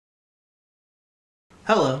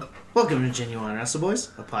Hello, welcome to Genuine Wrestle Boys,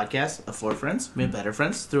 a podcast of four friends made better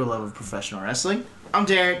friends through a love of professional wrestling. I'm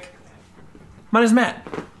Derek. My name's Matt.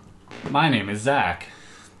 My name is Zach.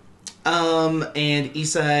 And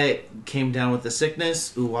Isai came down with the sickness,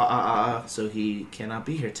 so he cannot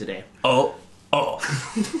be here today. Oh.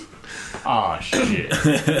 Aw, shit.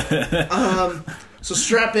 So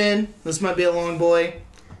strap in. This might be a long boy.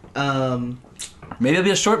 Maybe it'll be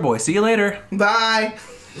a short boy. See you later. Bye.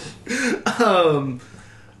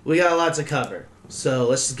 We got a lot to cover, so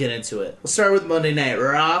let's just get into it. We'll start with Monday Night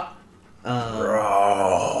Raw.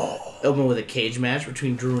 Open with a cage match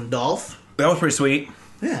between Drew and Dolph. That was pretty sweet.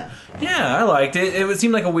 Yeah. Yeah, I liked it. It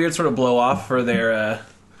seemed like a weird sort of blow off for their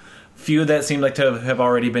feud that seemed like to have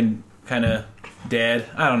already been kind of dead.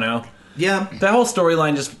 I don't know. Yeah. That whole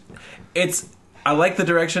storyline I like the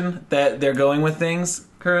direction that they're going with things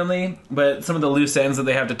currently, but some of the loose ends that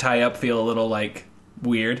they have to tie up feel a little like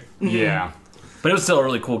weird. Yeah. But it was still a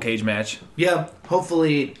really cool cage match. Yeah.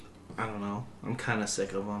 Hopefully, I don't know. I'm kind of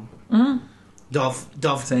sick of them. Mm-hmm.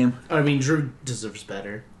 Dolph. Same. I mean, Drew deserves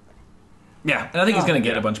better. Yeah, and I think he's going to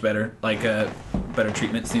get a bunch better, better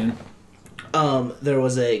treatment soon. There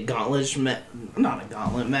was a not a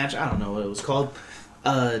gauntlet match. I don't know what it was called.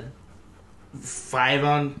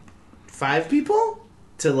 5-on-5 people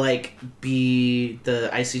to be the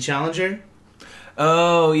IC challenger.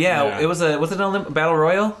 Oh yeah, Yeah. was it an battle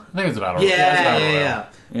royal? I think it's about Yeah.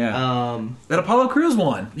 Yeah. That Apollo Crews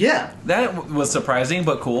won. Yeah. That was surprising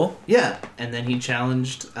but cool. Yeah. And then he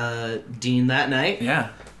challenged Dean that night. Yeah.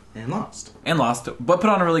 And lost. And lost, but put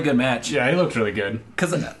on a really good match. Yeah, he looked really good. Because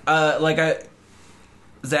Zach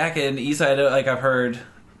and Isai, I've heard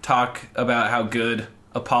talk about how good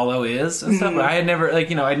Apollo is and stuff. But I had never,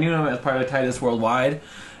 I knew him as part of Titus Worldwide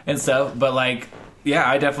and stuff. But yeah,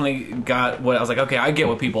 I definitely got what I was like. Okay, I get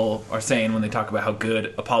what people are saying when they talk about how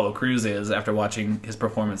good Apollo Crews is after watching his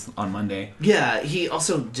performance on Monday. Yeah, he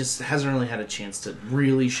also just hasn't really had a chance to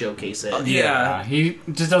really showcase it. Yeah. He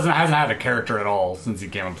just hasn't had a character at all since he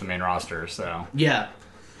came up to the main roster, so. Yeah.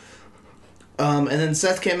 And then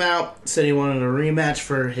Seth came out, said he wanted a rematch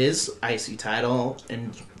for his IC title,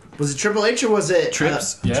 and was it Triple H or was it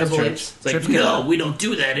Trips? Yeah, Triple Trips. H. It's like, Trips no, go. we don't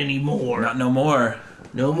do that anymore. Not no more.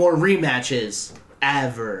 No more rematches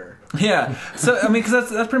ever. Yeah. So I mean,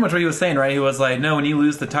 because that's pretty much what he was saying, right? He was like, no, when you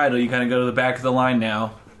lose the title, you kind of go to the back of the line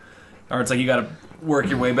now, or it's like you got to work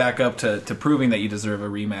your way back up to proving that you deserve a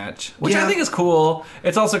rematch, which Yeah. I think is cool.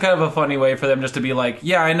 It's also kind of a funny way for them just to be like,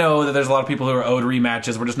 yeah, I know that there's a lot of people who are owed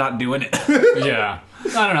rematches. We're just not doing it. Yeah.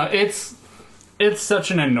 I don't know. It's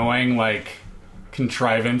such an annoying,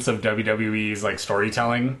 contrivance of WWE's,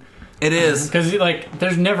 storytelling. It is. Because,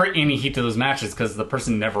 there's never any heat to those matches because the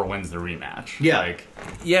person never wins the rematch. Yeah.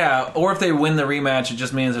 Yeah, or if they win the rematch, it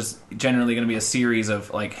just means there's generally going to be a series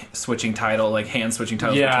of switching title, hand switching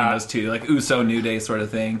titles between those two, Uso New Day sort of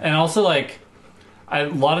thing. And also, a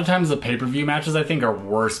lot of times the pay-per-view matches, I think, are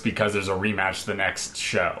worse because there's a rematch the next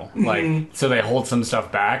show. So they hold some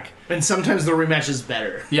stuff back. And sometimes the rematch is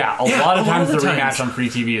better. Yeah, a lot of times the rematch on free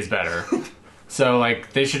TV is better. So,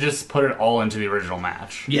 they should just put it all into the original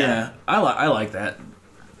match. Yeah, I like that.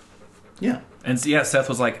 Yeah. And so, yeah, Seth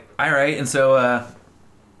was like, all right. And so,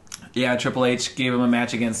 Triple H gave him a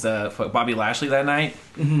match against Bobby Lashley that night.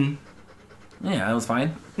 Mm-hmm. Yeah, that was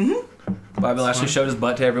fine. Mm-hmm. Bobby Lashley showed his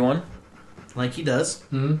butt to everyone. Like he does.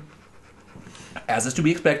 Mm-hmm. As is to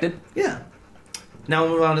be expected. Yeah. Now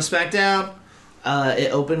we'll move on to SmackDown.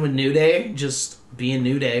 It opened with New Day, just being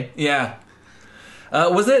New Day. Yeah.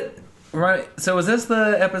 Was it... Right, so was this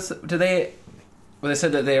the episode? Where they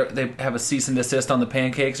said that they have a cease and desist on the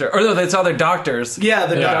pancakes, or no, they saw their doctors. Yeah,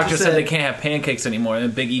 the doctor said they can't have pancakes anymore,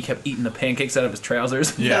 and Big E kept eating the pancakes out of his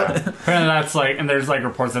trousers. Yeah. Apparently that's and there's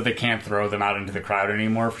reports that they can't throw them out into the crowd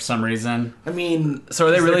anymore for some reason. I mean, so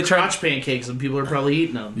are they really trying crotch pancakes, and people are probably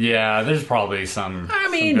eating them? Yeah, there's probably some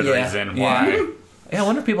good reason why. Yeah, I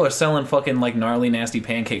wonder if people are selling fucking gnarly, nasty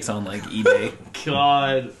pancakes on eBay.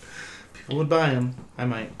 God, people would buy them. I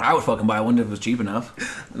might. I would fucking buy one if it was cheap enough.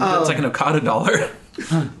 It's like an Okada dollar.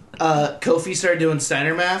 Kofi started doing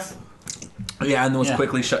Steiner math. Yeah, and then was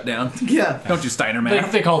quickly shut down. Yeah. Don't do Steiner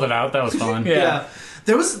math. They called it out. That was fun. Yeah.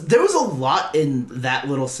 There was a lot in that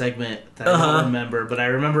little segment that I don't remember, but I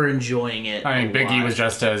remember enjoying it. I mean, Big E was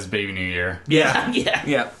just as Baby New Year. Yeah.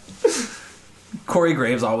 Yeah. Corey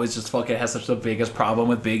Graves always just fucking has such the biggest problem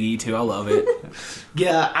with Big E, too. I love it.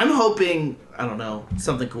 Yeah, I'm hoping, I don't know,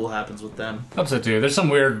 something cool happens with them. Hope so, too. There's some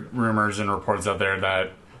weird rumors and reports out there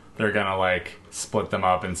that they're gonna, split them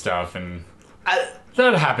up and stuff, and...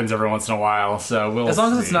 That happens every once in a while, so we'll As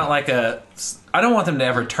long as see. it's not like a... I don't want them to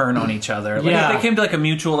ever turn on each other. Like, Yeah. if they came to like a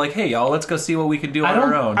mutual, like, hey, y'all, let's go see what we can do on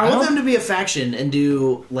our own. I want them to be a faction and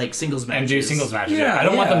do like singles matches. And do singles matches. Yeah, I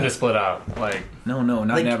don't want yeah. them to split up. Like, No, not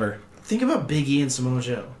Like- never. Think about Big E and Samoa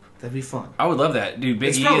Joe. That'd be fun. I would love that. Dude, Big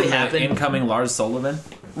It's E probably and the happened. incoming Lars Sullivan.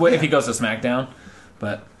 Well, if he goes to SmackDown.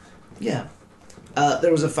 But, Yeah.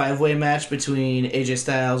 There was a 5-way match between AJ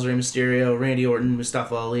Styles, Rey Mysterio, Randy Orton,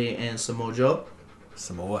 Mustafa Ali, and Samoa Joe.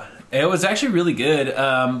 Samoa. It was actually really good.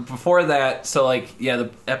 Before that, so like, yeah, the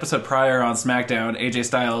episode prior on SmackDown, AJ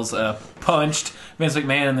Styles punched Vince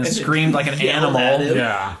McMahon and then screamed like an Yelled at animal. him.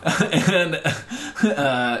 yeah.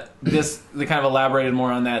 And they kind of elaborated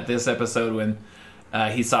more on that this episode when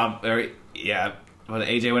he saw, when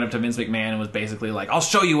AJ went up to Vince McMahon and was basically like, "I'll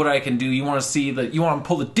show you what I can do. You want to see you want to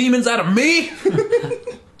pull the demons out of me?"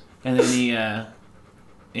 And then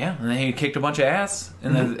and then he kicked a bunch of ass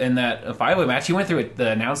in that 5-way match. He went through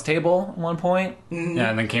the announce table at one point. Yeah,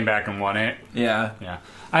 and then came back and won it. Yeah. Yeah.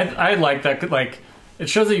 I like that. Like, it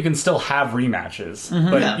shows that you can still have rematches,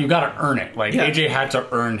 but Yeah. you got to earn it. Like, Yeah. AJ had to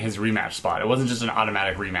earn his rematch spot. It wasn't just an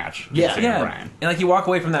automatic rematch. Yeah. Same Yeah, with Bryan. and like you walk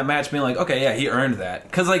away from that match being like, okay, yeah, he earned that.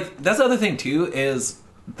 Because like that's the other thing too is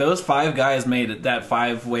those 5 guys made that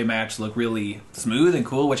 5-way match look really smooth and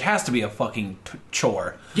cool, which has to be a fucking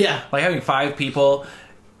chore. Yeah. Like having 5 people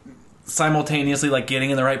simultaneously like getting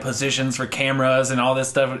in the right positions for cameras and all this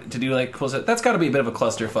stuff to do like cool stuff. That's got to be a bit of a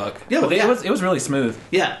clusterfuck. Yeah, but yeah. it was really smooth.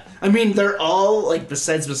 Yeah. I mean, they're all, like,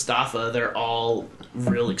 besides Mustafa, they're all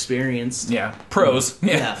real experienced. Yeah, pros.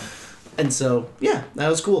 Yeah. And so, yeah, that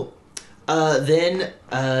was cool. Then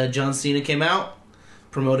John Cena came out,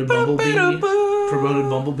 promoted Bumblebee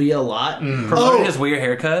a lot. Promoted Oh, his weird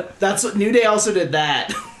haircut. that's what New Day also did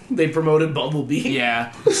that. They promoted Bumblebee.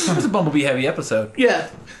 Yeah, it was a Bumblebee heavy episode. Yeah.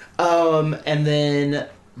 And then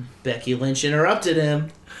Becky Lynch interrupted him.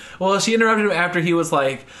 Well, she interrupted him after he's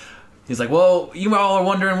like, well, you all are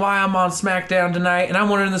wondering why I'm on SmackDown tonight, and I'm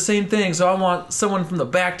wondering the same thing, so I want someone from the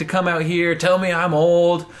back to come out here, tell me I'm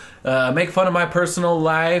old, make fun of my personal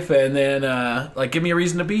life, and then, like, give me a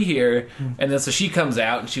reason to be here. And then so she comes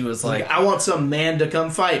out, and she was like, I want some man to come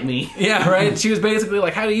fight me. yeah, right? She was basically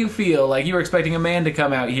like, how do you feel? Like, you were expecting a man to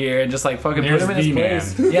come out here and just, like, fucking Here's put him in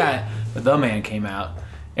his the place. man. Yeah, but the man came out.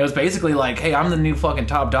 It was basically like, hey, I'm the new fucking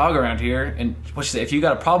top dog around here. And what she said, if you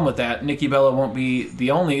got a problem with that, Nikki Bella won't be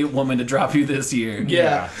the only woman to drop you this year.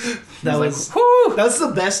 Yeah. That Like, was whew! that's the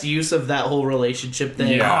best use of that whole relationship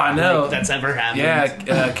thing. Yeah, I know. that's ever happened.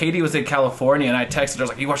 Yeah, Katie was in California, and I texted her, I was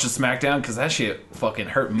like, you watch the SmackDown? Because that shit fucking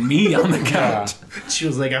hurt me on the couch. She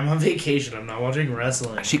was like, I'm on vacation. I'm not watching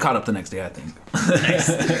wrestling. She caught up the next day, I think.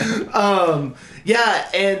 Yeah,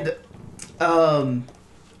 and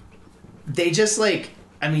they just like,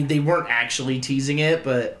 I mean, they weren't actually teasing it,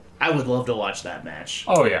 but I would love to watch that match.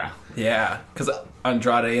 Oh, yeah. Yeah, because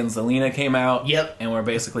Andrade and Zelina came out. Yep. And we're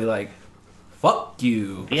basically like, fuck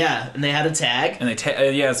you. Yeah, and they had a tag. And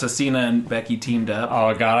they so Cena and Becky teamed up.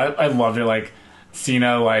 Oh, God. I loved it. Like,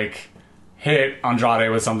 Cena, like, hit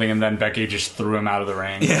Andrade with something, and then Becky just threw him out of the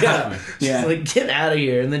ring. Yeah. She's Yeah. like, get out of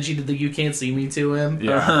here. And then she did the you can't see me to him.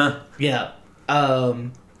 Yeah. Uh-huh. Yeah.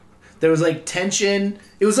 There was like tension.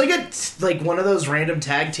 It was like one of those random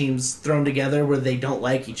tag teams thrown together where they don't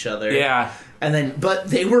like each other. Yeah. And then, but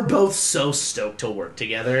they were both so stoked to work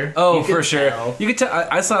together. Oh, You could for sure. tell. You could tell.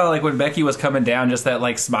 I saw like when Becky was coming down, just that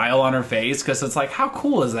like smile on her face, because it's like, how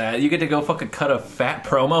cool is that? You get to go fucking cut a fat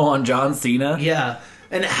promo on John Cena. Yeah.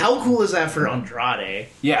 And how cool is that for Andrade?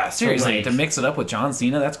 Yeah, seriously, like- to mix it up with John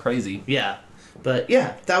Cena, that's crazy. Yeah. But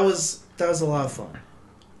yeah, that was a lot of fun.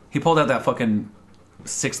 He pulled out that fucking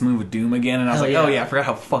 6th move of Doom again, and I was Hell like, yeah. oh yeah, I forgot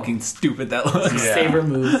how fucking stupid that looks. Yeah. Saber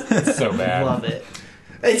move. It's so bad. Love it.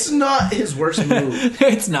 It's not his worst move.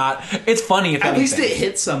 It's not. It's funny if At least anything. it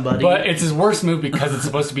hits somebody. But it's his worst move because it's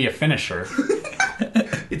supposed to be a finisher.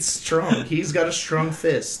 It's strong. He's got a strong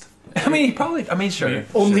fist. I mean, sure.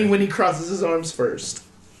 Only when he crosses his arms first.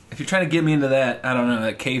 If you're trying to get me into that, I don't know,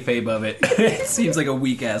 that kayfabe of it, it seems like a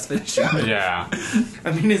weak ass finisher. Yeah.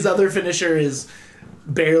 I mean, his other finisher is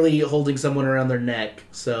barely holding someone around their neck.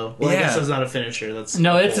 So, well, I Yeah. guess that's not a finisher. That's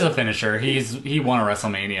No, it's a finisher. He won a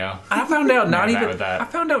WrestleMania. I found out Not mad with that. I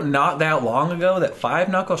found out not that long ago that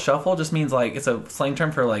 5-knuckle shuffle just means like it's a slang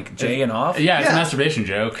term for like J and off. Yeah, it's Yeah. a masturbation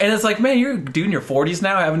joke. And it's like, man, you're dude in your 40s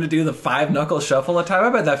now having to do the 5-knuckle shuffle a time. I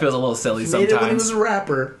bet that feels a little silly He made it when he was sometimes. a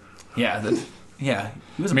rapper. Yeah,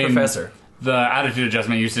 he was a I mean, professor. The attitude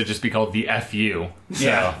adjustment used to just be called the FU.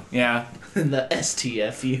 So, Yeah. And the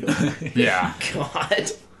STFU. yeah.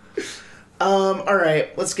 God. All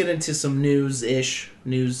right, let's get into some news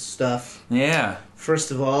stuff. Yeah. First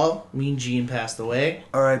of all, Mean Gene passed away.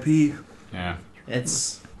 R.I.P. Yeah.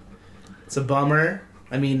 It's a bummer.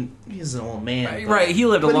 I mean, he's an old man. Right, he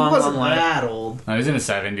lived a but long, he wasn't long life. that old. No, he's in his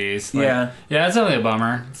 70s. Yeah. Yeah, it's definitely a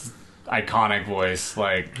bummer. It's iconic voice.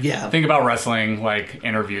 Like, Yeah. think about wrestling, like,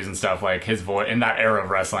 interviews and stuff, like, his voice, in that era of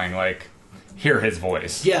wrestling, like, hear his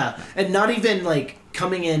voice. Yeah, and not even like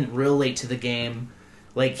coming in real late to the game.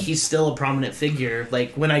 Like he's still a prominent figure.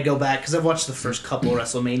 Like when I go back, because I've watched the first couple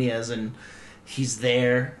WrestleManias, and he's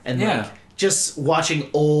there, and Yeah. like just watching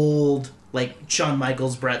old like Shawn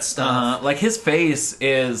Michaels, Brett stuff. Like his face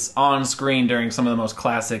is on screen during some of the most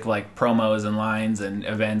classic like promos and lines and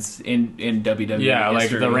events in WWE. Yeah, like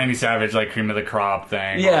history. the Randy Savage, like, cream of the crop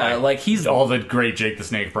thing. Yeah, or, like he's all the great Jake the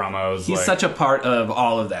Snake promos. he's like, such a part of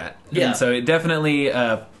all of that. Yeah. And so it definitely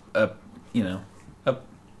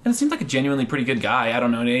and it seems like a genuinely pretty good guy. I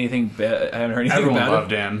don't know anything. I haven't heard anything everyone about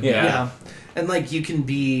loved him. him. Yeah. Yeah, and like you can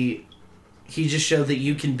be. He just showed that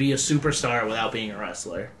you can be a superstar without being a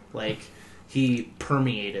wrestler. Like he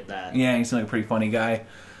permeated that. Yeah, he seems like a pretty funny guy.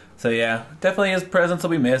 So yeah, definitely his presence will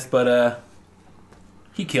be missed, but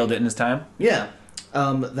he killed it in his time. Yeah.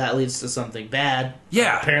 That leads to something bad.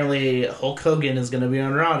 Yeah. Apparently, Hulk Hogan is going to be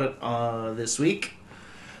on Raw this week.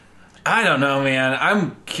 I don't know, man.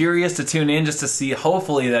 I'm curious to tune in just to see,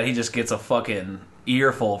 hopefully, that he just gets a fucking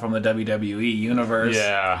earful from the WWE universe.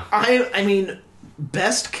 Yeah. I mean,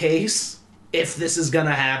 best case, if this is going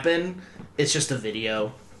to happen, it's just a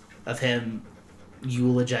video of him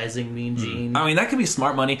eulogizing Mean Gene. I mean, that could be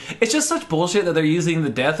smart money. It's just such bullshit that they're using the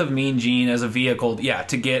death of Mean Gene as a vehicle,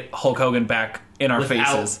 to get Hulk Hogan back in our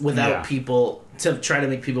faces. Without Yeah. people, to try to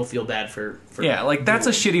make people feel bad for Yeah, like, that's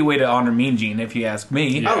a shitty way to honor Mean Gene, if you ask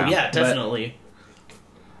me. Yeah. Oh, yeah, But- definitely.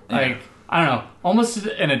 Like, I don't know. Almost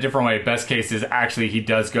in a different way, best case is actually he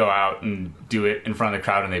does go out and do it in front of the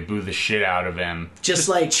crowd and they boo the shit out of him. Just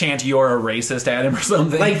like Chant "you're a racist" at him or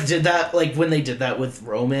something. did that like when they did that with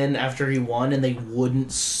Roman after he won and they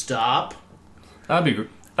wouldn't stop. That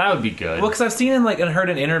would be good. Well, because I've seen and heard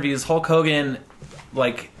in interviews, Hulk Hogan,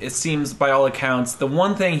 like, it seems by all accounts, the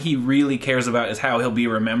one thing he really cares about is how he'll be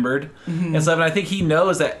remembered and stuff. And I think he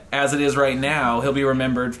knows that as it is right now, he'll be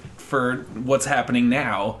remembered for what's happening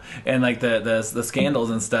now and like the scandals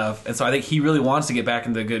and stuff. And so I think he really wants to get back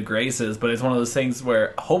into good graces. But it's one of those things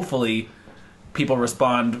where hopefully people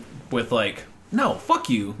respond with like, "No, fuck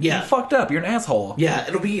you. Yeah. You fucked up. You're an asshole." Yeah,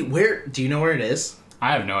 it'll be where. Do you know where it is?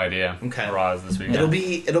 I have no idea. Okay. Raw is this week.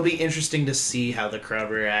 It'll be interesting to see how the crowd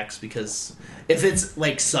reacts because if it's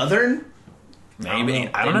like Southern, Maybe.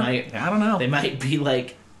 I don't know. I don't know. They might be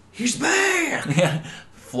like, "He's back." Yeah,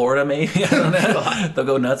 Florida maybe. I don't know. They'll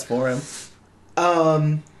go nuts for him.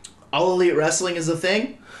 All Elite Wrestling is a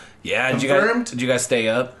thing. Yeah, Confirmed? did you guys stay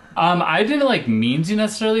up? I didn't like mean to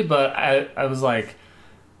necessarily, but I was like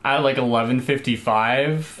at like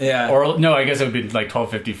 11:55. Yeah. Or no, I guess it would be like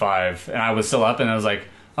 12:55, and I was still up, and I was like,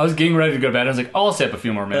 I was getting ready to go to bed. I was like, I'll stay up a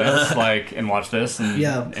few more minutes, like, and watch this, and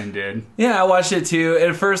Yeah. and did. Yeah, I watched it too.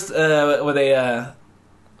 At first, when they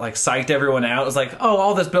like psyched everyone out, it was like, "Oh,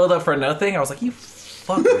 all this build up for nothing." I was like, "You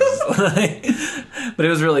fuckers!" But it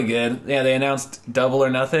was really good. Yeah, they announced Double or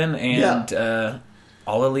Nothing and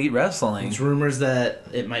All Elite Wrestling. There's rumors that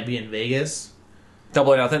it might be in Vegas.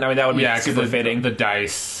 Double or Nothing. I mean, that would be Yeah, because super fitting. the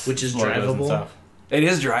dice, Which is logos and drivable. stuff. It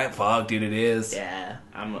is dry. Fuck, dude, it is. Yeah,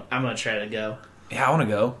 I'm gonna try to go. Yeah, I want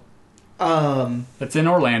to go. It's in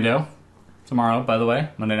Orlando tomorrow, by the way,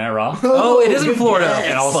 Monday Night Raw. Oh, it is in good Florida. guess.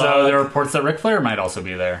 And also, Fuck. there are reports that Ric Flair might also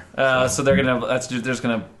be there. So they're gonna they're just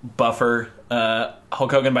gonna buffer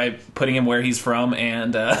Hulk Hogan by putting him where he's from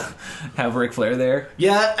and have Ric Flair there.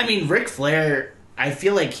 Yeah, I mean Ric Flair. I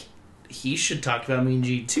feel like he should talk about Mean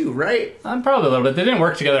Gene too, right? Probably a little bit. They didn't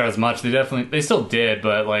work together as much. They still did,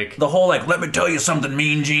 but like The whole like "let me tell you something,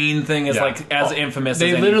 Mean Gene" thing is Yeah. like as infamous.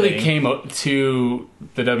 they as literally anything. came to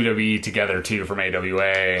the WWE together too from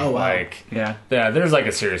AWA. Oh, wow. Like Yeah. there's like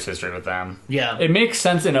a serious history with them. Yeah. It makes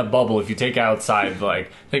sense in a bubble if you take outside,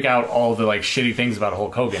 like take out all the like shitty things about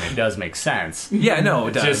Hulk Hogan. It does make sense. Yeah, no, it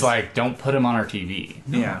It's does. just like don't put him on our TV.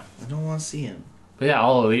 yeah. I don't want to see him. But yeah,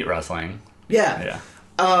 All Elite Wrestling. Yeah. Yeah.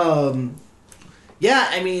 Yeah,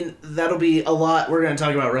 I mean, that'll be a lot. We're going to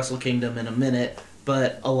talk about Wrestle Kingdom in a minute,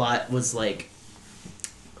 but a lot was, like,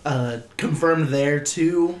 confirmed there,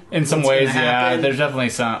 too. In some What's ways, gonna yeah. happen. There's definitely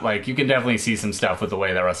some like you can definitely see some stuff with the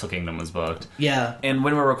way that Wrestle Kingdom was booked. Yeah. And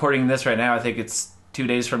when we're recording this right now, I think it's 2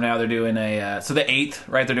 days from now. They're doing so the 8th,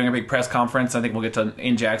 right? They're doing a big press conference. I think we'll get to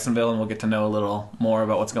in Jacksonville and we'll get to know a little more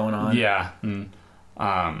about what's going on. Yeah.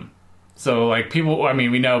 So like people, I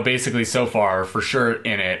mean, we know basically so far for sure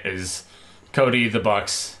in it is Cody, the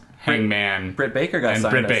Bucks, Hangman, Britt Baker got and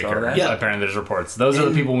signed. Britt I saw Baker. that. Yeah. Apparently, there's reports. Those are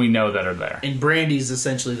the people we know that are there. And Brandy's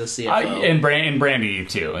essentially the CFO. And Brandy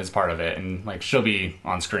too is part of it, and like she'll be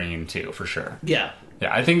on screen too for sure. yeah.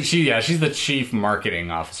 Yeah, I think she's the chief marketing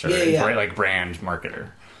officer, Yeah. like brand marketer.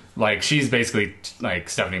 Like she's basically like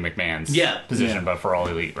Stephanie McMahon's position, Yeah. but for All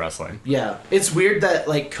Elite Wrestling. Yeah. It's weird that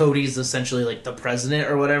like Cody's essentially like the president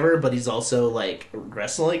or whatever, but he's also like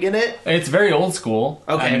wrestling in it. It's very old school.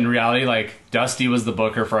 Okay. And in reality, like Dusty was the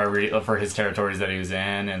booker for his territories that he was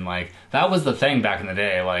in, and like that was the thing back in the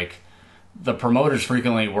day. Like the promoters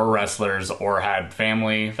frequently were wrestlers or had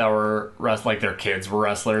family that were like their kids were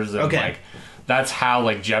wrestlers, and Okay. like that's how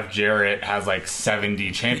like Jeff Jarrett has like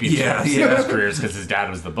 70 championships Yeah. in his careers because his dad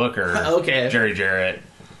was the booker. Okay. Jerry Jarrett.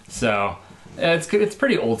 So yeah, it's good. It's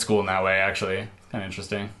pretty old school in that way, actually. Kind of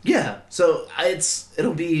interesting. Yeah. So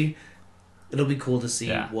it'll be cool to see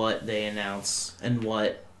Yeah. what they announce and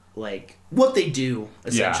what they do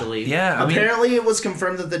essentially. Yeah, I mean- Apparently, it was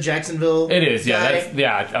confirmed that the Jacksonville. It is, yeah.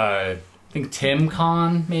 guy- I think Tim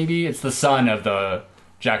Khan, maybe it's the son of the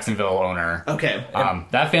Jacksonville owner. Okay.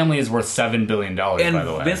 That family is worth $7 billion, And by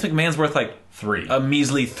the way. Vince McMahon's worth like 3. a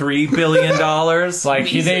measly $3 billion. Like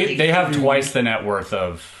measly they have 3. twice the net worth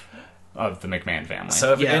of the McMahon family.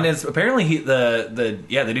 So Yeah. and it's apparently the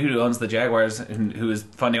dude who owns the Jaguars and who is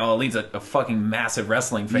funding All Elite's a fucking massive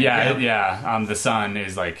wrestling fan. The son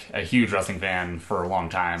is like a huge wrestling fan for a long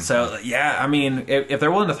time. So yeah, I mean, if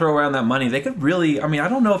they're willing to throw around that money, they could really. I mean, I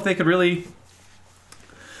don't know if they could really.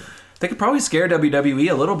 They could probably scare WWE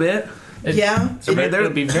a little bit. Yeah. It'll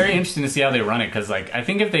be very interesting to see how they run it, because like I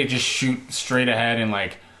think if they just shoot straight ahead and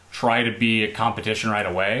like try to be a competition right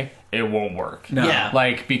away, it won't work. No. Yeah.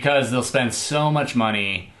 Like because they'll spend so much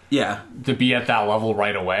money Yeah, to be at that level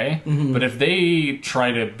right away. But if they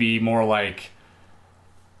try to be more like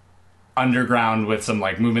underground with some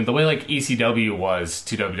like movement, the way like ECW was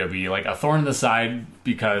to WWE, like a thorn in the side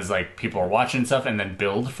because like people are watching stuff, and then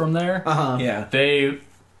build from there. yeah. They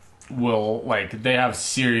will they have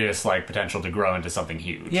serious like potential to grow into something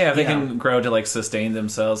huge. Yeah, if they Yeah. can grow to like sustain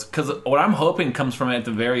themselves, because what I'm hoping comes from it at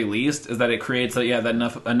the very least is that it creates that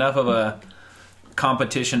enough of a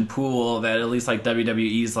competition pool that at least like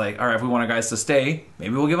WWE's like, all right, if we want our guys to stay,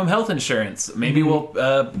 maybe we'll give them health insurance, maybe we'll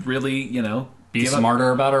really Be give 'em-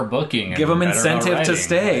 smarter about our booking. give them better about incentive to writing.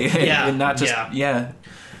 stay, Yeah, and not just yeah.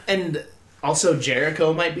 And also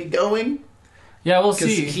Jericho might be going Yeah, we'll because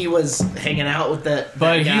see. he was hanging out with that.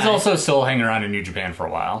 But that he's guy. also still hanging around in New Japan for a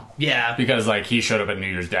while. Yeah. Because like he showed up at New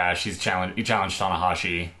Year's Dash. He challenged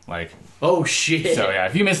Tanahashi. Like Oh shit. so, yeah.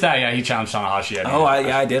 If you missed that, yeah, he challenged Tanahashi. At New Oh, Year's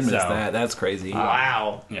Dash. I did miss So, that. That's crazy.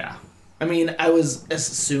 Wow. Yeah, I mean, I was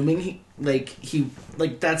assuming he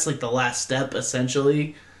that's like the last step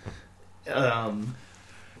essentially.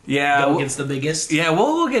 Yeah, Go against the biggest. yeah.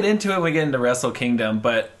 We'll get into it when we get into Wrestle Kingdom,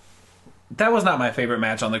 but that was not my favorite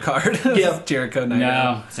match on the card. Yeah. Jericho Night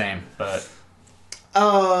Out. no, same. But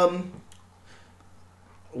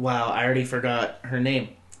Wow, I already forgot her name.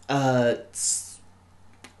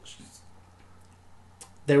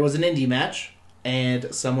 There was an indie match,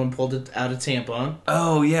 and someone pulled it out a tampon.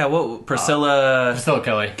 Oh yeah, what Priscilla still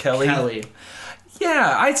Kelly. Kelly?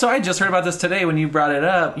 Yeah, I just heard about this today when you brought it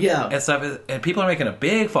up. Yeah. and stuff, and people are making a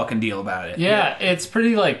big fucking deal about it. Yeah, it's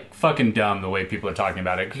pretty like fucking dumb the way people are talking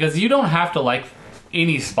about it, because you don't have to like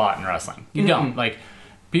any spot in wrestling. You don't like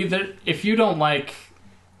if you don't like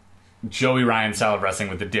Joey Ryan style of wrestling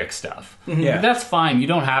with the dick stuff. Yeah. That's fine. You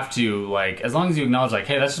don't have to like, as long as you acknowledge like,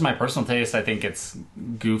 hey, that's just my personal taste. I think it's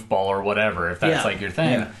goofball or whatever, if that's Yeah. like your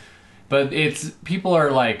thing. Yeah. But it's people are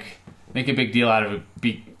like make a big deal out of it.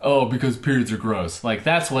 Because periods are gross. Like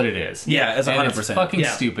that's what it is. Yeah, it's And 100%. fucking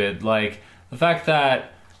Yeah. stupid. Like the fact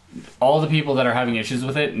that all the people that are having issues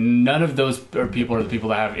with it, none of those people are the people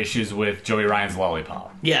that have issues with Joey Ryan's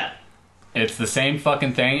lollipop. Yeah. It's the same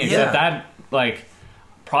fucking thing, Yeah. except that like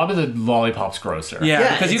probably the lollipop's grosser. Yeah,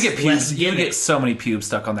 Yeah, because you it's get less pubes. You gimmick. get so many pubes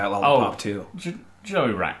stuck on that lollipop too.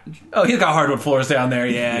 Joey Ryan. Oh, he's got hardwood floors down there.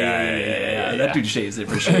 Yeah. That yeah. dude shaves it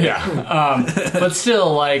for sure. Yeah. But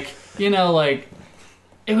still, like, like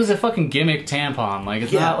it was a fucking gimmick tampon. Like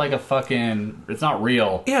it's Yeah. not like it's not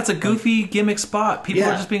real. Yeah, it's a goofy gimmick spot. People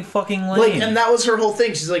Yeah. are just being fucking lame. Like, and that was her whole thing.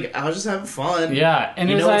 She's like, I was just having fun. Yeah, and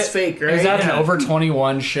You it was know at, it's fake, It was right? at Yeah. an over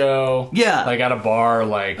 21 show. Yeah. Like at a bar,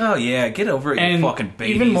 like oh yeah, get over it, you and fucking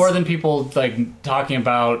babies. even more than people like talking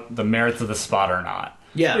about the merits of the spot or not.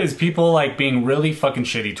 Yeah. Is people like being really fucking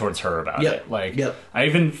shitty towards her about Yep. it. Like Yep. I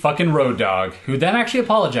even fucking Road Dogg, who then actually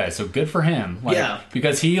apologized, so good for him. Like, Yeah.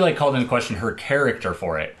 because he like called into question her character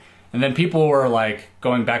for it. And then people were like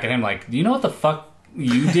going back at him like, do you know what the fuck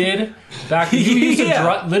you did back? You used to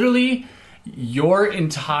Yeah. literally your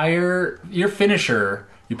finisher,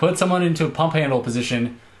 You put someone into a pump handle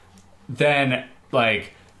position, then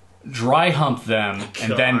like dry hump them,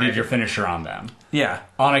 and then did your finisher on them. Yeah.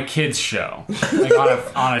 On a kids show,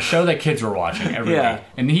 like on a show that kids were watching every week.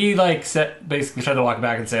 And he like basically tried to walk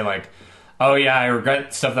back and say like, oh yeah, I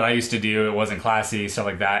regret stuff that I used to do. It wasn't classy, stuff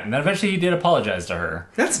like that. And then eventually he did apologize to her.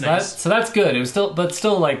 That's nice. So that's good. It was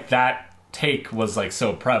still like that take was like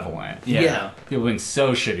so prevalent. Yeah. People being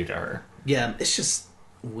so shitty to her. Yeah, it's just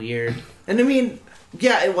weird. And I mean,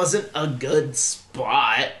 yeah, it wasn't a good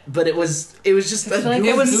spot, but it was just a like, goofy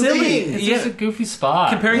it was silly. thing. It's just a goofy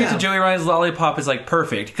spot. Comparing it Yeah. to Joey Ryan's Lollipop is like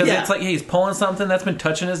perfect because it's like he's pulling something that's been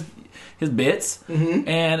touching his bits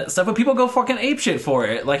and stuff, but people go fucking apeshit for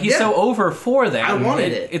it. Like he's so over for that. I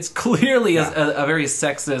wanted it. It's clearly a very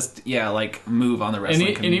sexist, like move on the wrestling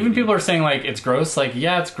And community. even people are saying like it's gross. Like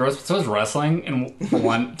yeah, it's gross. But so is wrestling. And for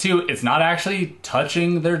one, two, it's not actually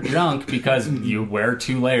touching their junk because you wear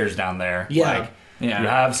 2 layers down there. Yeah. Like, Yeah. you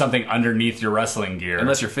have something underneath your wrestling gear.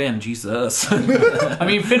 Unless you're Finn, Jesus. I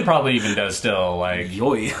mean, Finn probably even does still. Like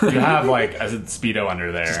Yoy. you have like a Speedo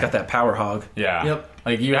under there. He's got that power hog. Yeah. Yep.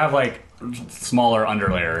 Like you have like smaller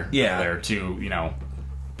underlayer Yeah. there to,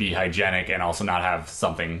 be hygienic and also not have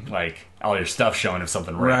something like all your stuff showing if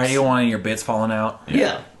something rips. Right, you don't want any of your bits falling out.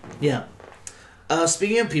 Yeah.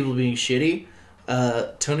 Speaking of people being shitty,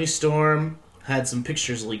 Tony Storm had some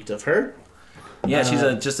pictures leaked of her. Yeah, she's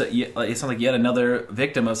it sounds like yet another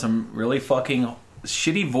victim of some really fucking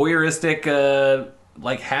shitty voyeuristic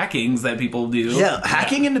hackings that people do. Yeah,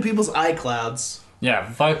 hacking into people's iClouds. Yeah,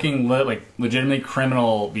 fucking legitimately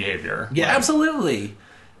criminal behavior. Yeah, Absolutely.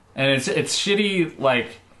 And it's shitty,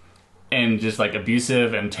 and just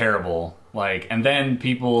abusive and terrible. And then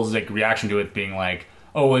people's reaction to it being like,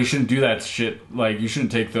 oh, well, you shouldn't do that shit. You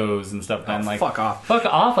shouldn't take those and stuff. And fuck off. Fuck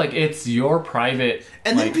off. It's your private.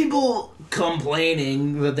 And then people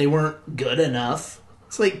complaining that they weren't good enough.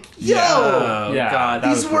 It's like, yo, Oh, Yeah, God. that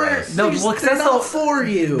these was weren't. gross. No, They're, well, 'cause they're that's not the- for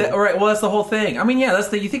you. Right, well, that's the whole thing. I mean, yeah,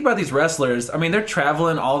 you think about these wrestlers. I mean, they're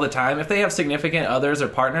traveling all the time. If they have significant others or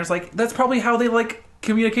partners, that's probably how they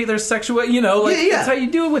communicate their sexual. That's how you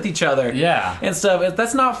do it with each other. Yeah. and stuff.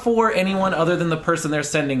 That's not for anyone other than the person they're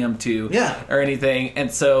sending them to. Yeah. or anything.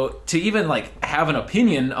 And so to even have an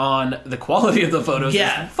opinion on the quality of the photos,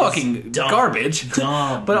 Yeah, is fucking it's dumb. garbage.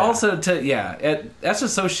 Dumb. But Yeah. also that's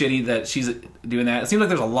just so shitty that she's doing that. It seems like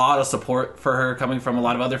there's a lot of support for her coming from a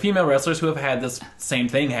lot of other female wrestlers who have had this same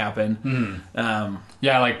thing happen.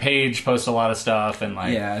 Yeah, Paige posts a lot of stuff and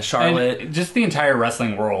Charlotte. and just the entire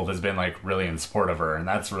wrestling world has been really in support of her, and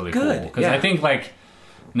that's really Good, cool. Because yeah. I think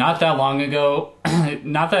not that long ago,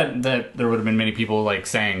 not that there would have been many people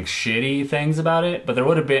saying shitty things about it, but there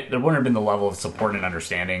wouldn't have been the level of support and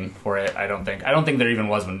understanding for it. I don't think there even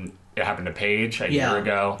was when it happened to Paige a year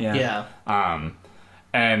ago. Yeah.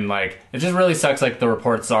 And it just really sucks. The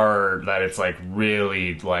reports are that it's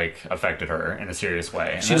really affected her in a serious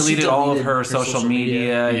way. And She that's- deleted all of deleted her her social social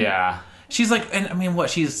media. media. yeah. She's and I mean, what?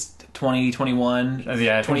 She's 20, 21,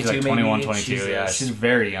 Yeah, I think she's 22 21, maybe? 22. Yeah, Jesus. she's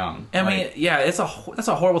very young. I mean, yeah, that's a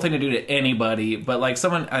horrible thing to do to anybody, but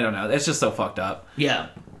someone, I don't know, it's just so fucked up. Yeah,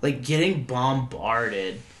 getting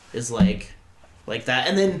bombarded is like that.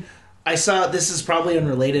 And then I saw, this is probably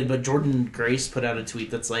unrelated, but Jordan Grace put out a tweet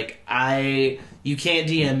that's you can't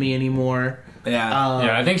DM me anymore. Yeah.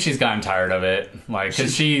 Yeah, I think she's gotten tired of it.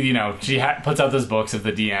 Because she puts out those books of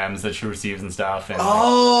the DMs that she receives and stuff. And,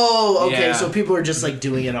 Oh, okay. Yeah. So people are just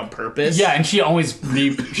doing it on purpose. yeah, and she always posts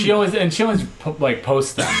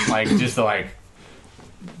them just to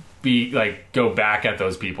be go back at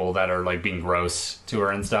those people that are being gross to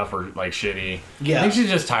her and stuff or shitty. Yeah. I think she's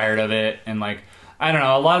just tired of it, and I don't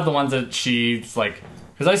know, a lot of the ones that she's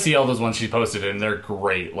because I see all those ones she posted and they're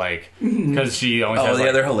great, because she always has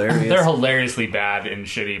they're hilarious. they're hilariously bad and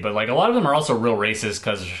shitty, but a lot of them are also real racist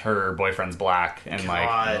because her boyfriend's black, and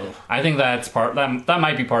God. I think that's that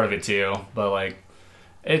might be part of it too, but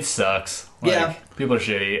it sucks. Yeah. People are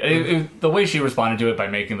shitty. The way she responded to it by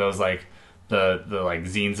making those the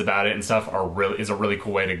zines about it and stuff is a really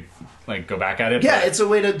cool way to go back at it. Yeah, but it's a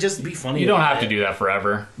way to just be funny. you don't about have to it. do that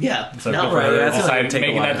forever. Yeah. So no, good for right. her. Yeah, it seems like it'd take a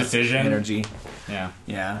making lot that of decision. energy. Yeah.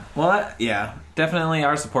 Yeah. Well, yeah. Definitely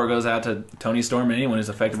our support goes out to Tony Storm and anyone who's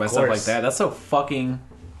affected by stuff like course. that. That's so fucking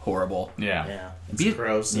horrible. Yeah. Yeah. It's Be-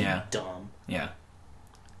 gross and yeah. dumb. Yeah.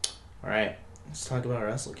 All right. Let's talk about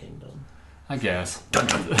Wrestle Kingdom. I guess.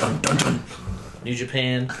 New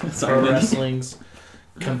Japan, Sorry, Pro man. Wrestling's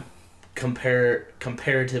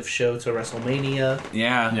comparative show to WrestleMania.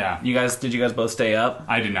 Yeah. Yeah. Did you guys both stay up?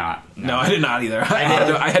 I did not. No, I did not either.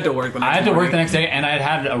 I had to work the next I had to work morning. the next day, and I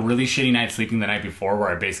had a really shitty night sleeping the night before, where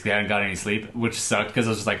I basically hadn't got any sleep, which sucked because I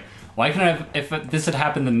was just like, why couldn't I have? If this had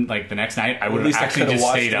happened the next night, I would have least I actually could've just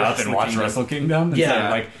watched stayed up and Wrestle watched Kingdom. Wrestle Kingdom instead Yeah.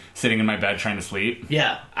 of like sitting in my bed trying to sleep.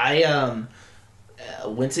 Yeah, I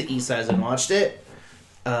went to Eastsize and watched it.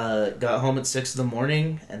 Got home at 6 in the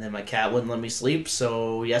morning, and then my cat wouldn't let me sleep.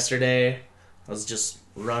 So yesterday, I was just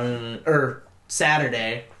running, or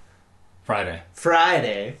Friday,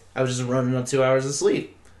 I was just running on 2 hours of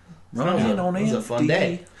sleep. So Running it on was a fun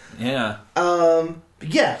day. Yeah.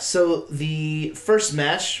 Yeah, so the first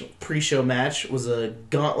match, pre-show match, was a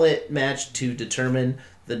gauntlet match to determine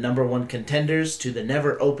the number one contenders to the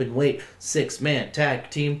never open weight 6-man tag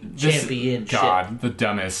team championship. God, the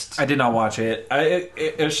dumbest. I did not watch it. I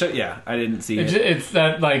didn't see it. It's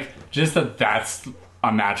that that's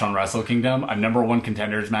a match on Wrestle Kingdom, a number one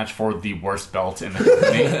contenders match for the worst belt in the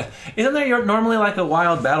company. Isn't there normally like a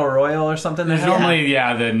wild battle royal or something? There's normally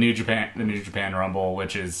the New Japan Rumble,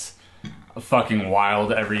 which is fucking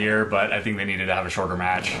wild every year, but I think they needed to have a shorter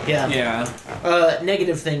match. Yeah. Yeah.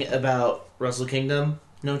 Negative thing about Wrestle Kingdom,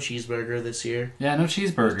 no cheeseburger this year. Yeah, no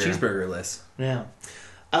cheeseburger. Cheeseburgerless. Yeah.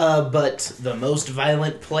 But the most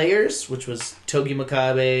violent players, which was Togi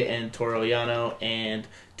Makabe and Toru Yano and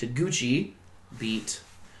Taguchi, beat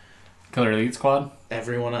Killer Elite Squad?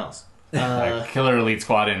 everyone else. Killer Elite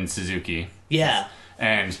Squad and Suzuki. Yeah.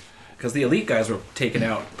 And Because the elite guys were taken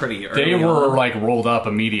out pretty early. they were on. like rolled up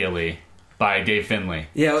immediately by Dave Finlay.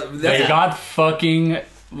 Yeah, They that's got fucking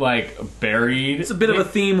like buried. it's a bit of a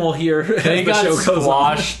theme we'll hear as They the got show goes on.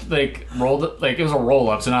 squashed, like rolled, like it was a roll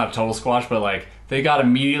up, so not a total squash, but like they got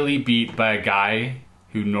immediately beat by a guy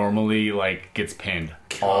who normally like gets pinned.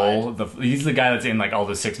 He's the guy that's in like all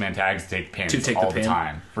the 6-man tags to take pins To take the all the pin.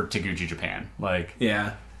 time for Taguchi Japan. Like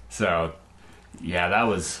Yeah. so, yeah, that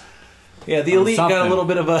was. Yeah, the elite got a something. little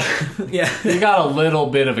bit of a yeah. They got a little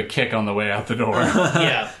bit of a kick on the way out the door.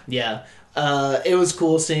 Yeah. It was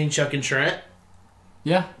cool seeing Chuck and Trent.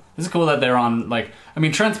 Yeah, it's cool that they're on. Like, I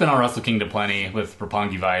mean, Trent's been on Wrestle Kingdom plenty with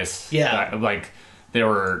Roppongi Vice. Yeah. Like they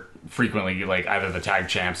were frequently like either the tag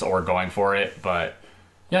champs or going for it. But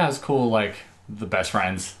yeah, it's cool. Like the best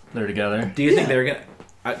friends, they're together. Do you think they were gonna?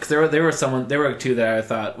 Because there were two that I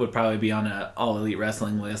thought would probably be on a all elite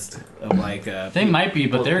wrestling list of like They might be,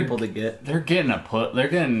 but people to get. they're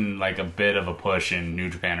getting like a bit of a push in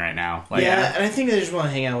New Japan right now. Like, Yeah, and I think they just want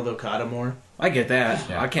to hang out with Okada more. I get that.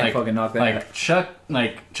 yeah, I can't like- fucking knock that.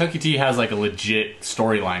 Chucky T has like a legit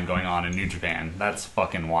storyline going on in New Japan. That's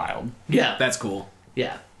fucking wild. Yeah. That's cool.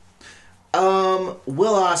 Yeah. Will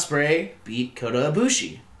Ospreay beat Kota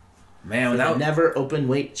Ibushi Man, for when the that never open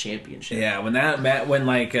weight championship. yeah, when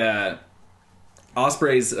like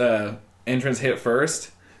Osprey's entrance hit first,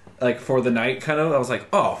 like for the night, kind of, I was like,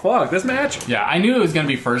 oh fuck, this match. Yeah, I knew it was gonna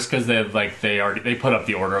be first because they put up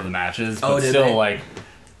the order of the matches. But Oh, did still, they? like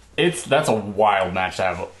that's a wild match to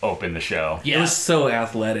have open the show. Yeah. It was so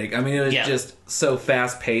athletic. I mean, it was Yeah. just so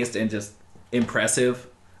fast paced and just impressive.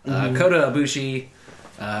 Kota Ibushi,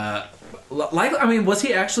 was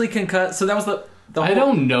he actually concussed? So that was the I whole,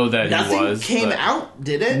 don't know that Nothing he was. came but- out,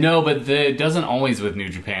 did it? No, but it doesn't always with New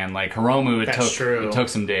Japan. Like Hiromu, That's true. it took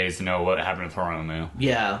some days to know what happened with Hiromu.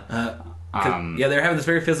 Yeah. yeah, they're having this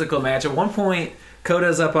very physical match. At one point,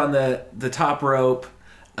 Kota's up on the top rope.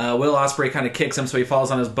 Will Ospreay kind of kicks him, so he falls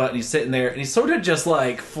on his butt, and he's sitting there, and he sort of just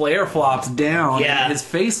like flare flops down. Yeah. And his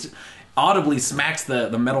face audibly smacks the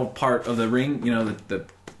metal part of the ring, the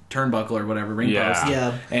turnbuckle or whatever ring Yeah. post.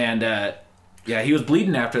 Yeah. And he was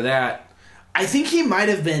bleeding after that. I think he might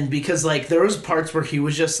have been because like there was parts where he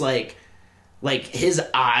was just like his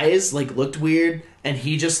eyes like looked weird, and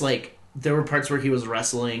he just like there were parts where he was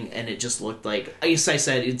wrestling and it just looked like I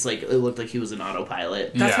said it looked like he was an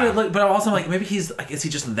autopilot. That's Yeah. what it looked. But also, like, maybe he's like, is he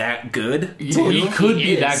just that good He could he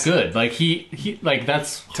be is. that good. Like he like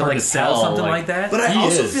that's to hard like to sell tell, something like that? But I He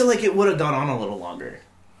also is. feel like it would have gone on a little longer.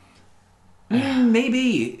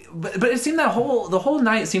 Maybe, but it seemed the whole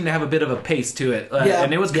night seemed to have a bit of a pace to it, Yeah,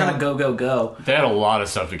 and it was kind yeah. of go. They had a lot of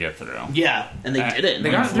stuff to get through. Yeah, and they did it. In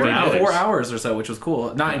They like got through 4 hours. 4 hours or so, which was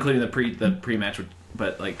cool. Not including the pre match,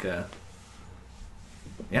 but like, yeah,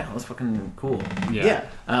 it was fucking cool. Yeah.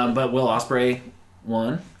 But Will Ospreay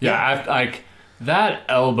won. Yeah, like that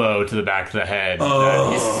elbow to the back of the head that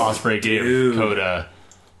Ospreay gave dude. Kota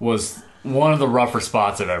was one of the rougher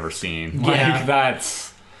spots I've ever seen. Like Yeah.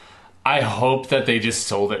 that's. I hope that they just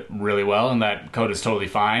sold it really well and that Kota's totally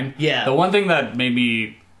fine. Yeah. The one thing that made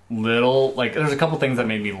me there's a couple things that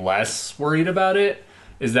made me less worried about it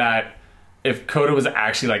is that if Kota was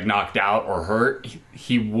actually like knocked out or hurt,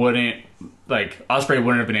 he wouldn't. Like, Ospreay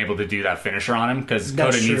wouldn't have been able to do that finisher on him because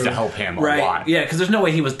That's Kota needs true. to help him a Right. lot. Yeah, because there's no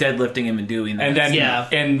way he was deadlifting him and doing that. And then, Yeah.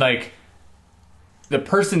 and like, the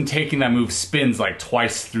person taking that move spins like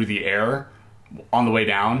twice through the air on the way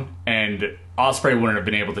down, and Ospreay wouldn't have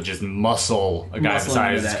been able to just muscle a guy Muscle him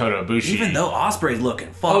into besides that. Kota Ibushi. Even though Ospreay's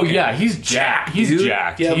looking fucking... Oh yeah, he's jacked. He's dude.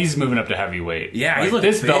 jacked. Yep. He's moving up to heavyweight. Yeah, Like, he's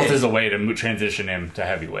looking this belt big. is a way to transition him to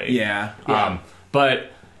heavyweight. Yeah.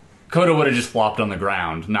 But Kota would have just flopped on the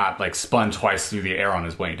ground, not like spun twice through the air on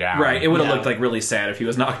his way down. Right, it would have Yeah. looked like really sad if he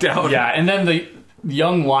was knocked out. Yeah, and then the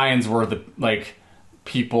young lions were the like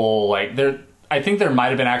people like they're. I think there might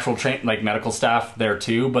have been actual like medical staff there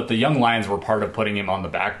too, but the young lions were part of putting him on the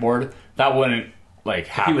backboard. That wouldn't like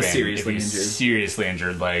happen was seriously if he was injured. seriously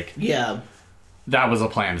injured. Like Yeah. that was a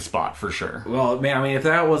planned spot for sure. Well, man, I mean, if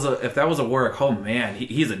that was a work, oh man,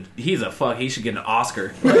 he's a fuck. He should get an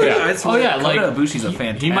Oscar. Yeah. I swear, Oh yeah, Kota like Ibushi's a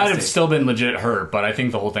fantastic. he might have still been legit hurt, but I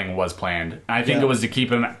think the whole thing was planned. I think Yeah. it was to keep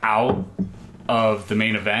him out of the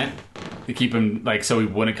main event, to keep him like so he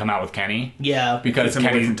wouldn't come out with Kenny Yeah. because Keep him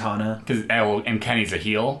away Kenny from Tana. and Kenny's a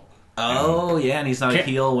heel. Oh yeah, and he's not a Ken-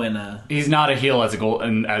 heel when. He's not a heel as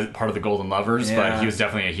as part of the Golden Lovers, Yeah. but he was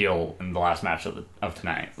definitely a heel in the last match of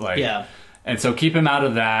tonight. Like Yeah. And so keep him out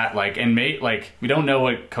of that, like, and we don't know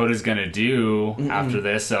what Kota's gonna do after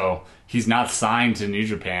this, so he's not signed to New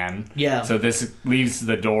Japan. Yeah. So this leaves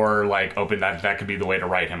the door like open that could be the way to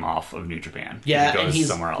write him off of New Japan. if Yeah, he goes and he's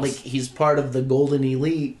somewhere else. like he's part of the Golden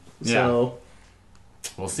Elite. So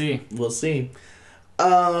We'll see. we'll see.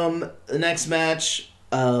 The next match,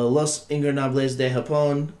 Los Ingobernables de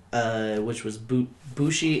Japón, which was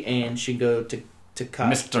Bushi and Shingo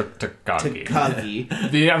Takagi. Mr. Takagi.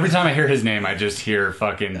 Takagi. Every time I hear his name, I just hear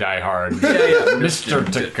fucking Die Hard. yeah. Mr.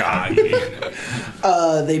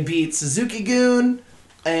 Takagi. They beat Suzuki-gun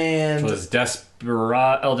and Was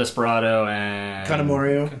El Desperado and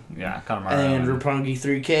Kanemaru Yeah, Kanemaru. and Roppongi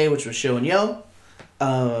 3K, which was Show and Yo.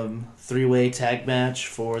 Three-way tag match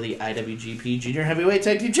for the IWGP Junior Heavyweight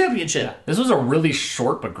Tag Team Championship. This was a really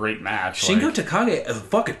short but great match. Shingo Like, Takagi is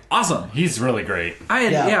fucking awesome. he's really great.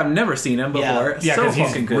 Yeah. I've never seen him before. Yeah. Yeah, so because he's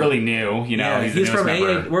fucking good. really new. You know, Yeah, he's, he's the from newest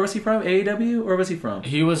member. Where was he from? AEW? Where was he from?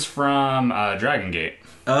 He was from Dragon Gate.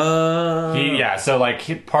 So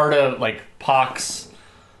like part of like Pac's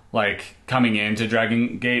like coming into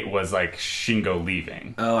Dragon Gate was like Shingo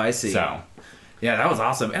leaving. Oh, I see. So Yeah, that was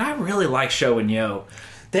awesome. And I really like Sho and Yo.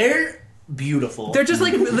 They're beautiful. They're just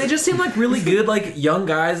like they just seem like really good like young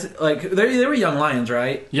guys. Like they were young lions,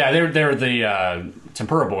 right? yeah, they're the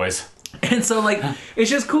Tempura boys. And so like it's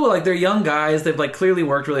just cool. Like they're young guys. They've like clearly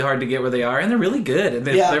worked really hard to get where they are, and they're really good. And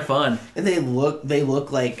Yeah. they're fun. And they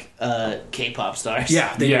look like K-pop stars.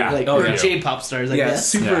 Yeah, they Yeah. do. Like, Oh, Or yeah. J-pop stars, I yeah, guess.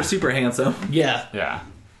 super Yeah. super handsome. Yeah. Yeah.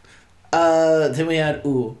 Then we had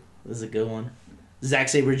this is a good one. Zack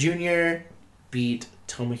Sabre Jr. beat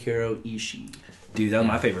Tomohiro Ishii. Dude, that was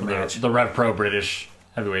my favorite match. The Rev Pro British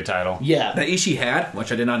heavyweight title. Yeah. That Ishii had,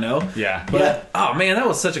 which I did not know. Yeah. But Yeah. oh man, that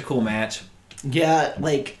was such a cool match. Yeah,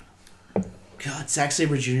 like God, Zack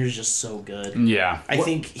Sabre Jr. is just so good. Yeah. I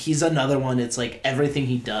think he's another one. It's like everything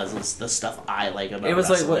he does is the stuff I like about It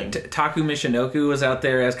was wrestling. like what Taku Michinoku was out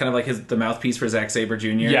there as kind of like the mouthpiece for Zack Sabre Jr.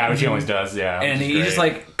 Yeah, which he always does. Yeah. and which is he great. just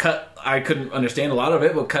like cut. I couldn't understand a lot of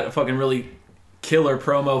it, but cut a fucking really killer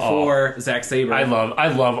promo for Zack Sabre. I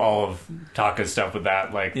love all of Taka's stuff with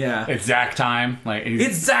that. Like, Yeah. it's Zack time. Like,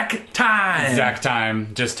 It's Zack time. Zack time.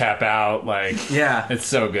 Just tap out. Like, Yeah, it's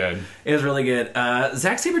so good. it was really good.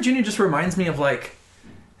 Zack Sabre Jr. just reminds me of like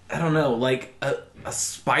I don't know, like a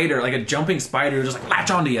spider, like a jumping spider, who just like latch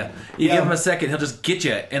onto you. You Yeah. give him a second, he'll just get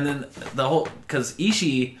you, and then the whole because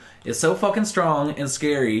Ishii is so fucking strong and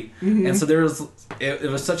scary, and so there was it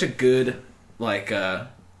was such a good like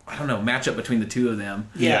I don't know matchup between the two of them.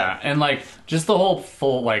 Yeah. And like just the whole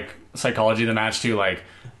full like psychology of the match too. Like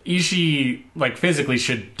Ishii like physically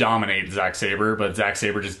should dominate Zack Sabre, but Zack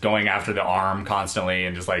Sabre just going after the arm constantly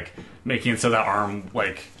and just like making it so that arm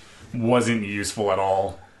like wasn't useful at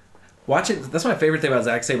all. Watching that's my favorite thing about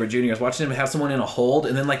Zack Sabre Jr. is watching him have someone in a hold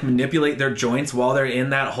and then like manipulate their joints while they're in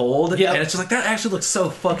that hold. Yep. And it's just like that actually looks so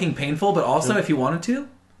fucking painful, but also if you wanted to,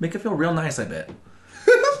 make it feel real nice, I bet.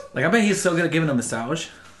 Like I bet he's so good at giving a massage.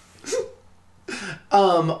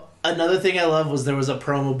 Another thing I love was there was a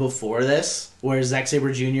promo before this where Zack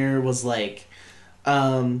Sabre Jr. was like,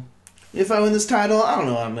 if I win this title, I don't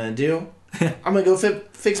know what I'm gonna do. I'm gonna go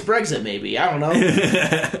fix Brexit, maybe. I don't know.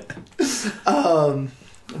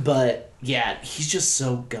 But yeah, he's just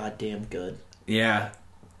so goddamn good. Yeah.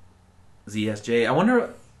 ZSJ. I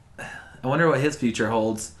wonder what his future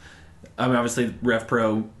holds. I mean obviously Rev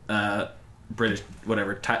Pro British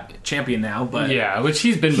whatever champion now, but Yeah, which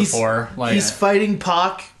he's been before. Like, He's fighting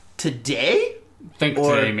Pac today? I think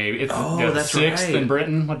or- today maybe. It's the that's 6th right. in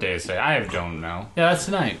Britain. What day is it? I don't know. Yeah, that's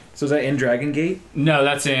tonight. So is that in Dragon Gate? No,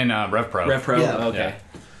 that's in Rev Pro. Rev Pro? Yeah. Okay.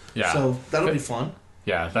 Yeah. So that'll be fun.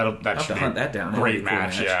 Yeah, that I'll have should to be hunt that down. That'd great be a cool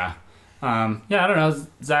match, match. yeah. Yeah, I don't know.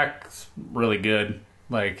 Zach's really good.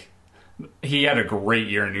 Like, he had a great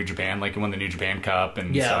year in New Japan. Like, he won the New Japan Cup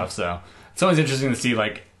and Yeah. stuff. So it's always interesting to see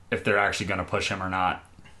like if they're actually going to push him or not.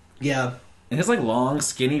 Yeah. And his like long,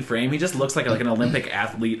 skinny frame, he just looks like an Olympic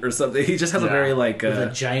athlete or something. He just has a Yeah. very like With a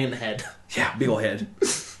giant head. yeah, big old head.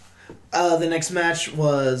 The next match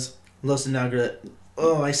was Los Inagra.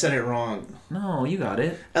 Oh, I said it wrong. No, you got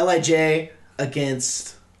it. LIJ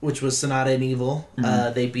against, which was Sonata and Evil.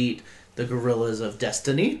 They beat the Gorillas of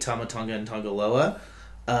Destiny, Tamatonga and Tongaloa.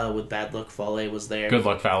 With Bad Luck Fale was there. Good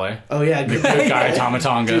luck, Valet. Oh yeah, good, Good guy,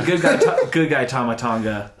 Tamatonga. Good guy,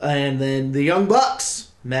 Tamatonga. And then the Young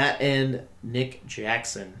Bucks, Matt and Nick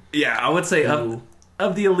Jackson. Yeah, I would say Ooh.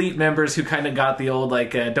 of the elite members who kind of got the old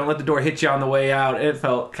like don't let the door hit you on the way out. It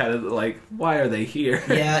felt kind of like why are they here?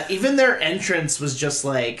 Yeah, even their entrance was just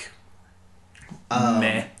like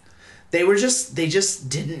Meh. they just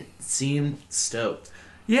didn't seem stoked.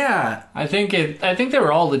 Yeah, I think they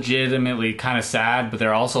were all legitimately kind of sad, but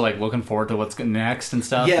they're also like looking forward to what's next and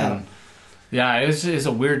stuff. Yeah. And yeah, it's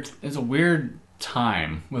a weird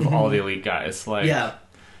time with all the elite guys. Like, Yeah.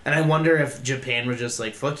 And I wonder if Japan was just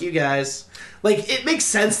like, fuck you guys. Like, it makes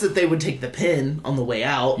sense that they would take the pin on the way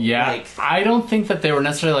out. Yeah, Like, I don't think that they were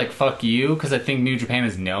necessarily like "fuck you" because I think New Japan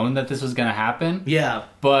has known that this was going to happen. yeah.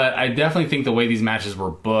 But I definitely think the way these matches were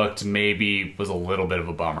booked maybe was a little bit of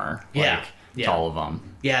a bummer. Yeah, like, yeah. to all of them.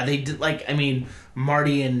 Yeah, they did, like, I mean,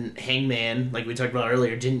 Marty and Hangman, like we talked about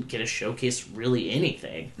earlier, didn't get to showcase really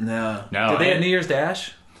anything. no. No, Did they have New Year's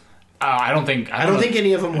Dash? I don't think I don't think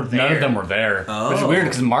any of them were there. none of them were there. Which is Oh. weird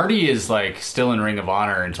because Marty is like still in Ring of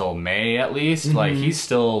Honor until May at least. Like he's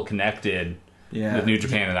still connected Yeah. with New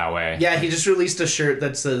Japan in that way. Yeah, he just released a shirt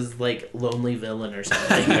that says, like, Lonely Villain or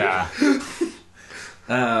something. Yeah.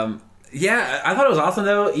 Yeah, I thought it was awesome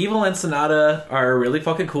though. Evil and Sonata are really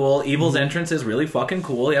fucking cool. Evil's entrance is really fucking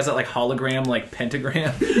cool. He has that like hologram like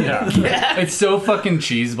pentagram. Yeah. It's so fucking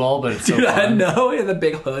cheeseball, but it's so Dude, I fun. know. He has a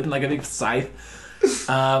big hood and like a big scythe.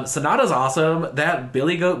 Sonata's awesome. That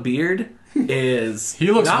Billy Goat beard is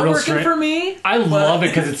He looks not real working straight. for me. I love it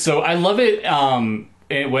because it's so. I love it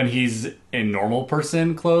when he's in normal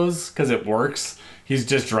person clothes because it works. He's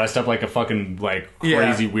just dressed up like a fucking like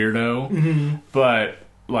crazy weirdo, but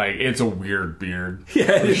like it's a weird beard.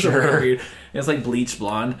 Yeah, it is sure. weird. It's like bleached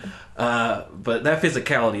blonde. But that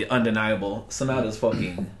physicality, undeniable. Sonata's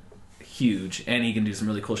fucking huge, and he can do some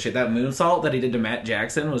really cool shit. That moonsault that he did to Matt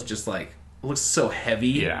Jackson was just like looks so heavy.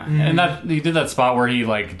 Yeah, and that he did that spot where he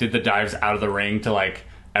like did the dives out of the ring to like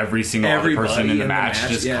every single other Everybody person in the in the match,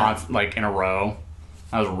 match, just yeah. like in a row.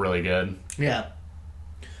 That was really good. Yeah.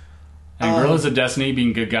 And Gorillas of Destiny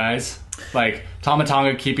being good guys, like Tama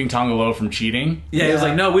Tonga keeping Tonga Low from cheating. Yeah, he was Yeah.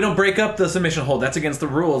 like, "No, we don't break up the submission hold. That's against the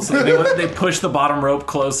rules." So they push the bottom rope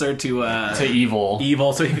closer to Evil.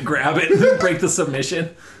 Evil so he could grab it and break the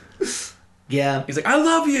submission. Yeah. He's like, "I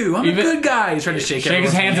love you. I'm a good guy." He's trying to shake his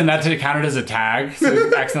everyone's hands, and that counted as a tag, so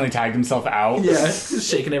he accidentally tagged himself out. Yeah, just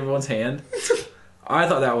shaking everyone's hand. I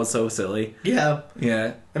thought that was so silly. Yeah.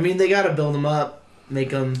 Yeah. I mean, they gotta build them up,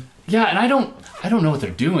 make them... Yeah, and I don't know what they're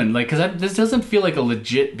doing, like, because this doesn't feel like a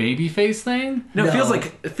legit babyface thing. No, No.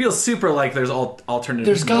 it feels super like there's alternative.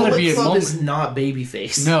 There's gotta Bullet be a Club moment. is not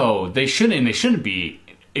babyface. No, they shouldn't, and they shouldn't be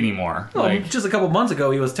anymore. Well, Like, just a couple months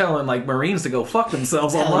ago, he was telling like Marines to go fuck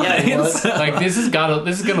themselves Hell online. yeah, he was. like this is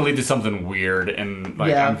gonna lead to something weird, and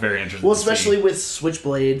like Yeah. I'm very interested. Well, to see. especially with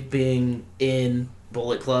Switchblade being in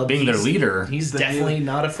Bullet Club. being their he's- leader. He's definitely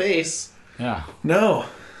not a face. Yeah, No.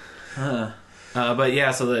 But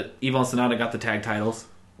yeah, so that Evil and Sonata got the tag titles.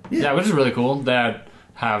 yeah, which is really cool. That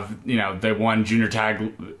have they won junior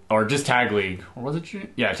tag or just tag league, or was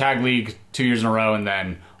it? Yeah, tag league 2 years in a row, and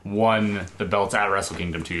then won the belts at Wrestle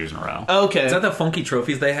Kingdom 2 years in a row. Okay. Is that the funky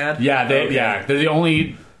trophies they had? Yeah, Okay. they're the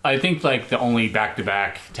only. I think like the only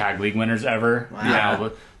back-to-back tag league winners ever. Wow. Yeah,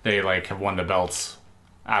 they like have won the belts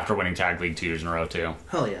after winning tag league 2 years in a row too.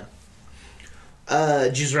 Hell yeah.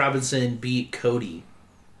 Juice Robinson beat Cody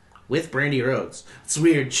with Brandy Rhodes. It's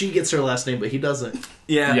weird. She gets her last name, but he doesn't.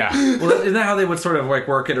 Yeah. Yeah. Well, isn't that how they would sort of like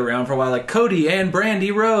work it around for a while? Like Cody and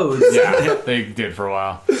Brandy Rhodes. Yeah, they did for a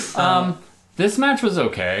while. This match was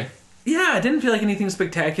okay. Yeah, it didn't feel like anything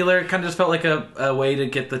spectacular. It kind of just felt like a way to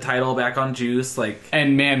get the title back on Juice. Like,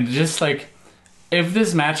 And man, just like if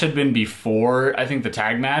this match had been before, I think the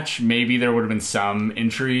tag match, maybe there would have been some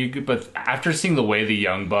intrigue. But after seeing the way the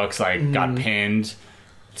Young Bucks got pinned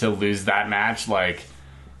to lose that match,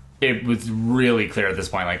 it was really clear at this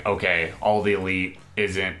point. Okay, all the Elite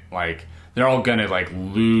isn't they're all gonna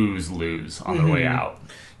lose on their way out.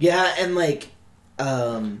 Yeah, and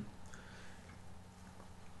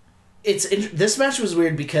this match was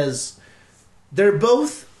weird because they're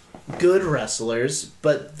both good wrestlers,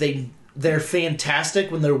 but they're fantastic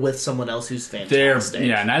when they're with someone else who's fantastic.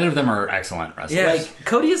 Neither of them are excellent wrestlers. Yeah,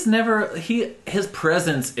 Cody is never his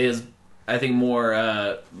presence is, I think,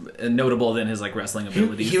 more notable than his wrestling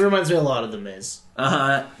abilities. He reminds me a lot of The Miz.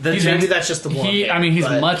 Maybe that's just the one.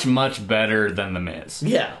 He's much better than The Miz.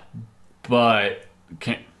 Yeah, but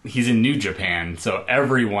he's in New Japan, so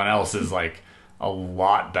everyone else is a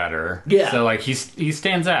lot better. Yeah, so he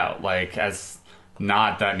stands out as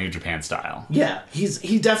not that New Japan style. Yeah,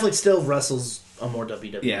 he definitely still wrestles a more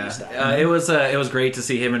WWE style. It was great to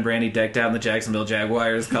see him and Brandy decked out in the Jacksonville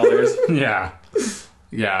Jaguars colors.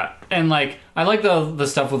 Yeah, and I like the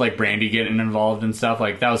stuff with Brandy getting involved and stuff.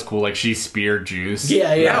 That was cool. She speared Juice.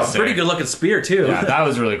 Yeah. That was pretty good looking spear too. Yeah, that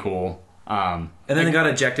was really cool. And then they got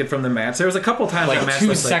ejected from the match. There was a couple times match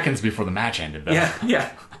 2 seconds before the match ended. Though.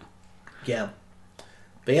 Yeah.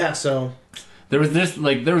 But yeah, so there was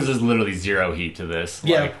literally zero heat to this,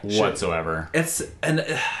 whatsoever.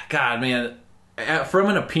 God, man. From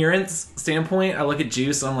an appearance standpoint, I look at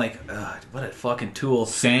Juice and I'm like, ugh, what a fucking tool.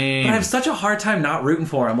 Same. But I have such a hard time not rooting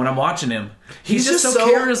for him when I'm watching him. He's just so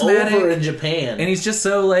charismatic over in Japan. And he's just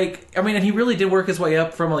so and he really did work his way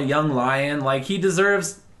up from a young lion. He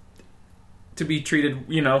deserves to be treated,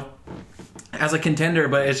 as a contender,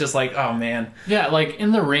 but it's just oh man. Yeah,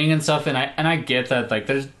 in the ring and stuff, and I get that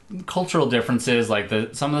there's cultural differences,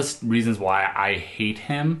 some of the reasons why I hate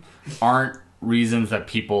him aren't reasons that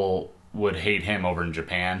people would hate him over in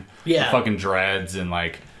Japan. Yeah. The fucking dreads and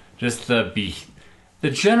just the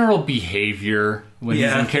general behavior when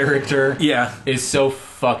he's in character is so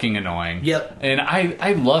fucking annoying. Yep. And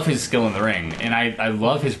I love his skill in the ring, and I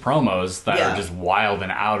love his promos that are just wild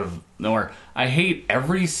and out of nowhere. I hate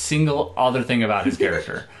every single other thing about his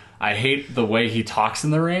character. I hate the way he talks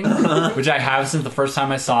in the ring, which I have since the first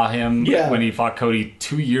time I saw him when he fought Cody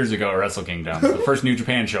 2 years ago at Wrestle Kingdom. The first New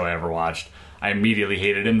Japan show I ever watched. I immediately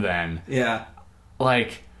hated him then. Yeah.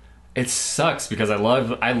 It sucks because I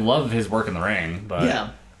love his work in the ring, but yeah.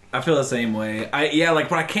 I feel the same way.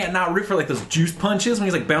 But I can't not root for those juice punches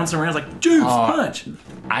when he's bouncing around. It's juice punch,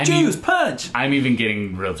 juice punch. I'm even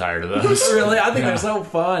getting real tired of those. Really, I think they're so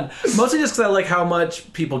fun. Mostly just because I like how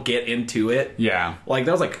much people get into it. Yeah,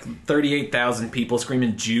 there was 38,000 people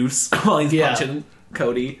screaming juice while he's punching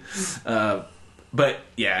Cody. But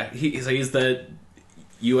yeah, he's the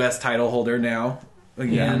U.S. title holder now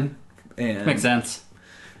again, and makes sense.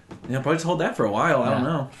 Probably just hold that for a while. I don't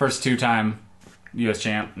know. First 2-time U.S.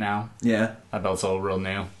 champ now. Yeah, that belt's all real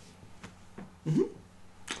new. Mm-hmm.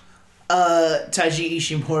 Taiji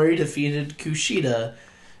Ishimori defeated Kushida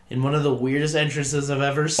in one of the weirdest entrances I've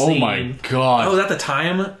ever seen. Oh my god! Oh, is that the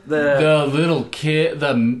time? The little kid,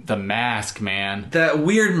 the mask, man. That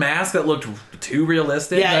weird mask that looked too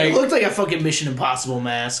realistic. Yeah, it looked like a fucking Mission Impossible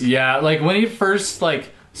mask. Yeah, when he first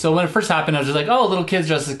so when it first happened, I was just oh, little kid's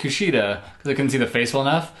dressed as Kushida because I couldn't see the face well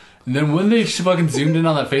enough. And then when they fucking zoomed in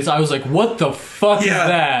on that face, I was like, what the fuck is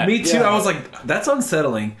that? Me too. Yeah. I was like, that's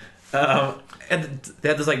unsettling. And they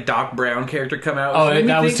had this Doc Brown character come out. Oh,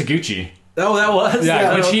 that was Taguchi. Oh, that was?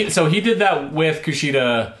 Yeah, he did that with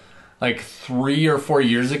Kushida 3 or 4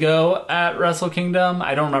 years ago at Wrestle Kingdom.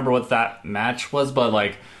 I don't remember what that match was,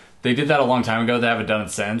 but they did that a long time ago. They haven't done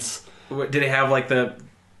it since. Did they have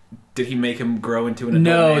did he make him grow into an adult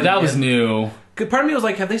man? No, that was new. Part of me was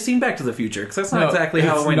have they seen Back to the Future? Because that's not exactly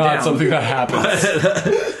how it went down. It's not something that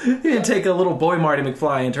happens. He didn't take a little boy Marty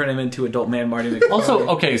McFly and turn him into adult man Marty McFly. Also,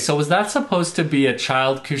 okay, so was that supposed to be a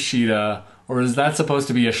child Kushida, or is that supposed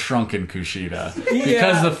to be a shrunken Kushida? Yeah.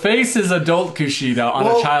 Because the face is adult Kushida on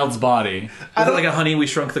a child's body. Is it a Honey, We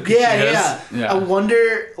Shrunk the Kushidas? Yeah. I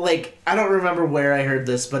wonder, I don't remember where I heard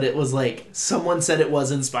this, but it was someone said it was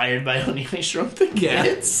inspired by Honey, I Shrunk the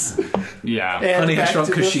Kids. Yeah. Honey, I Shrunk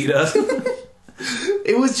Kushida.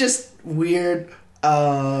 It was just weird.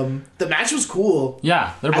 The match was cool.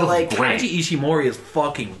 Yeah, they're both great. Taiji Ishimori is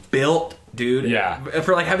fucking built, dude. Yeah.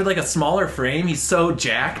 For having a smaller frame, he's so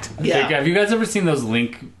jacked. Yeah. Have you guys ever seen those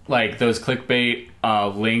those clickbait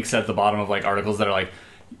links at the bottom of articles that are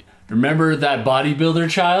remember that bodybuilder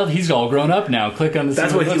child? He's all grown up now. Click on this.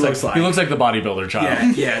 That's what he looks like. He looks like the bodybuilder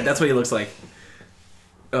child. Yeah, that's what he looks like.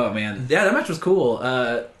 Oh man, yeah, that match was cool.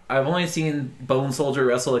 I've only seen Bone Soldier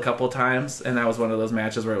wrestle a couple times, and that was one of those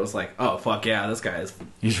matches where it was like, oh fuck yeah, this guy is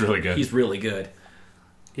He's really good. he's really good.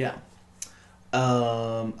 Yeah.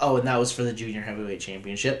 And that was for the Junior Heavyweight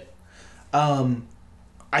Championship.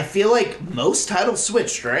 I feel like most titles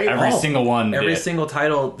switched, right? Every single one. Every did. single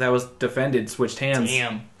title that was defended switched hands.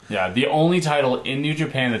 Damn. Yeah, the only title in New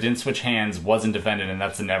Japan that didn't switch hands wasn't defended, and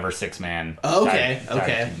that's the Never Six-Man. Okay, tag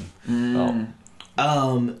okay. team.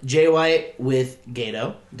 Jay White with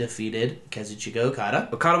Gato defeated Kazuchika Okada.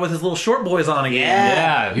 Okada with his little short boys on again.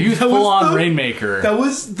 Yeah, he was That was full on the- Rainmaker. That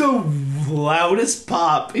was the loudest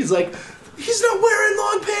pop. He's like, he's not wearing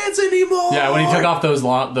long pants anymore. Yeah, when he took off those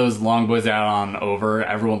long boys out on Over,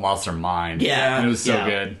 everyone lost their mind. Yeah. And it was so Yeah.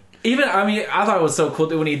 good. Even, I mean, I thought it was so cool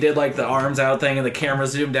that when he did like the arms out thing and the camera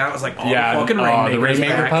zoomed out, I was like, oh, Yeah, the fucking the Rainmaker's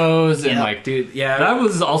Rainmaker back. pose, and Yeah. like, Dude, yeah. that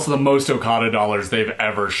was also the most Okada dollars they've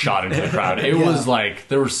ever shot into the crowd. It was like,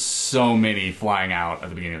 there were so many flying out at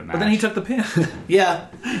the beginning of the match. But then he took the pin. Yeah.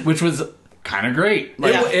 which was kind of great.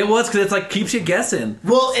 Like, Yeah. It was, because it's like, keeps you guessing.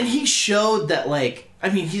 Well, and he showed that, like, I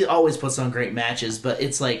mean, he always puts on great matches, but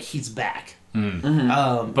it's like he's back.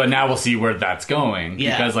 But now we'll see where that's going.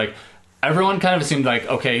 Yeah. Because, like, everyone kind of assumed, like,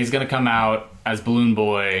 okay, he's going to come out as Balloon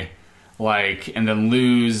Boy, like, and then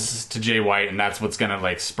lose to Jay White, and that's what's going to,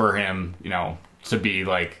 like, spur him, you know, to be,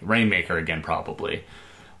 like, Rainmaker again, probably.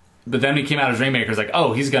 But then he came out as Rainmaker, it's like,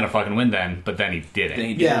 oh, he's going to fucking win then, but then he didn't. Then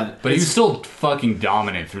he Yeah. did. But he was still fucking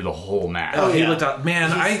dominant through the whole match. Oh, he yeah. looked up.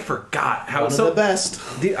 Man, I forgot how One of the best.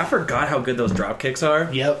 I forgot how good those drop kicks are.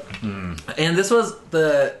 Yep. And this was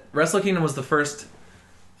the Wrestle Kingdom was the first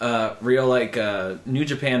real like New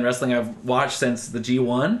Japan wrestling I've watched since the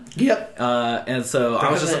G1. Yep. And so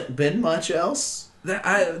I was just Hasn't been much else.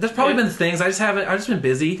 there's probably been things I've just been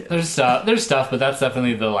busy. There's stuff, but that's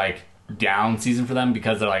definitely the, like, down season for them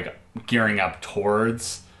because they're, like, gearing up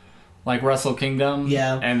towards, like, Wrestle Kingdom.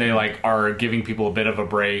 Yeah. And they, like, are giving people a bit of a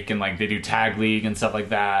break, and, like, they do Tag League and stuff like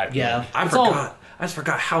that. Yeah. I It's all- forgot. I just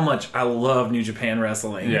forgot how much I love New Japan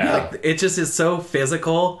wrestling. Yeah. Like, it just is so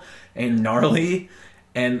physical and gnarly.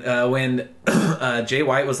 And when Jay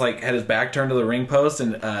White was like had his back turned to the ring post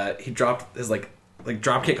and he dropped his like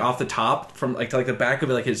drop kick off the top from like to like the back of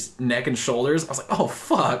like his neck and shoulders, I was like, oh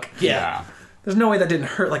fuck. Yeah. There's no way that didn't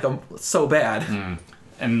hurt like so bad.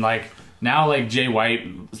 And, like, now, like, Jay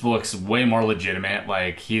White looks way more legitimate.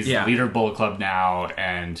 Like, he's Yeah. the leader of Bullet Club now,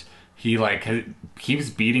 and he, like,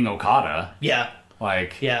 keeps beating Okada. Yeah.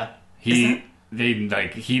 Like, Yeah. they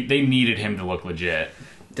needed him to look legit.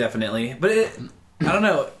 Definitely. But I don't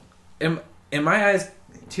know. In my eyes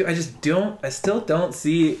too, I still don't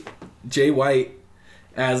see Jay White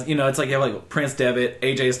as, you know, it's like you have like Prince Devitt,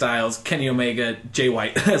 AJ Styles, Kenny Omega, Jay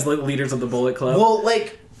White as the leaders of the Bullet Club. Well,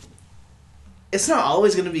 like, it's not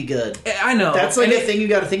always going to be good. I know. That's like And a thing you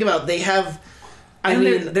got to think about. They have, I and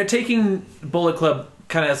mean, they're taking Bullet Club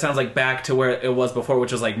kind of sounds like back to where it was before,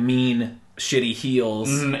 which was like mean, shitty heels.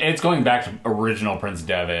 It's going back to original Prince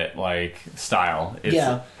Devitt, like, style. It's,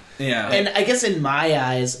 yeah. Yeah. And I guess in my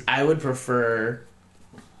eyes, I would prefer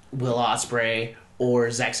Will Ospreay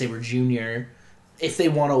or Zack Sabre Jr. if they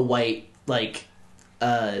want a white, like,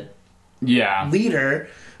 Yeah. leader.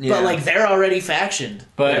 Yeah. But, like, they're already factioned.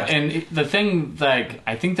 But Yeah. and the thing, like,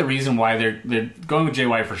 I think the reason why they're going with Jay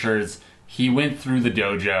White for sure is he went through the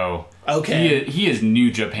dojo. Okay. He is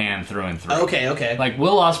New Japan through and through. Okay. Like,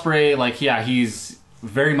 Will Ospreay, like, yeah, he's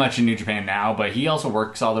very much in New Japan now, but he also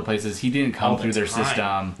works other places. He didn't come All the through their time.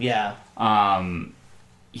 system. Yeah.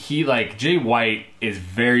 He, like, Jay White is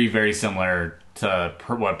very, very similar to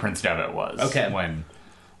what Prince Devitt was. Okay. When,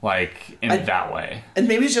 like, in that way. And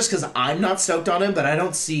maybe it's just because I'm not stoked on him, but I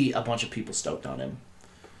don't see a bunch of people stoked on him.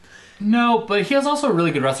 No, but he is also a really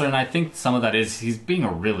good wrestler, and I think some of that is he's being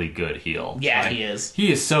a really good heel. Yeah, Like, he is.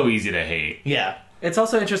 He is so easy to hate. Yeah. It's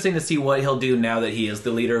also interesting to see what he'll do now that he is the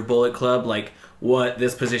leader of Bullet Club, like what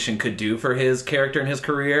this position could do for his character and his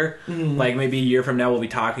career. Like maybe a year from now we'll be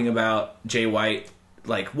talking about Jay White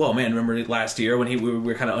like, whoa man, remember last year when we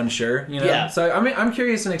were kind of unsure, you know? Yeah. So I mean, I'm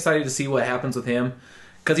curious and excited to see what happens with him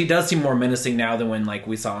because he does seem more menacing now than when like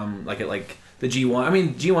we saw him like at like the G1. I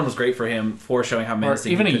mean, G1 was great for him for showing how Or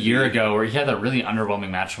menacing. even a he could year be. ago where he had that really underwhelming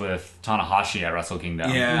match with Tanahashi at Wrestle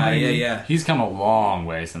Kingdom. Yeah. He's come a long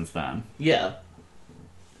way since then. Yeah.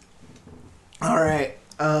 All right.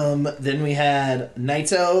 Then we had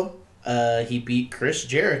Naito. He beat Chris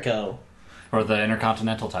Jericho. For the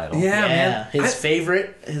Intercontinental title. Yeah, man. His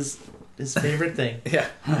favorite. His favorite thing.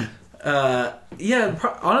 Yeah.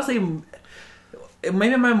 Honestly,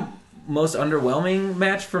 maybe my most underwhelming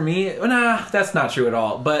match for me. Nah, that's not true at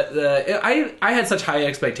all. But I had such high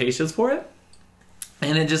expectations for it,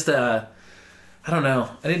 and it just I don't know.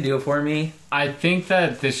 I didn't do it for me. I think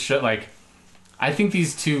that this should I think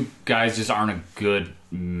these two guys just aren't a good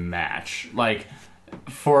match. Like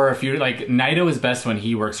for a few, like Naito is best when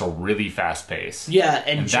he works a really fast pace. Yeah,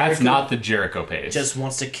 and That's Jericho not the Jericho pace. just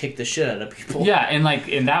wants to kick the shit out of people. Yeah, and like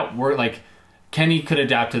in that word, like Kenny could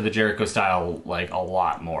adapt to the Jericho style like a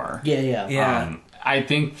lot more. Yeah. I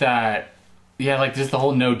think that like just the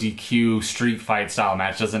whole no DQ street fight style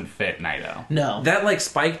match doesn't fit Naito. No. That like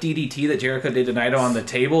spike DDT that Jericho did to Naito on the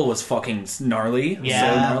table was fucking gnarly.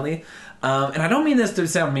 Yeah. So gnarly. And I don't mean this to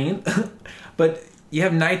sound mean, but you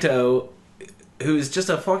have Naito, who's just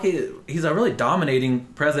he's a really dominating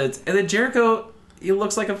presence, and then Jericho, he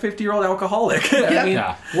looks like a 50-year-old alcoholic.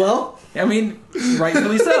 Yeah. Well, I mean,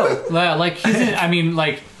 rightfully so. Yeah, like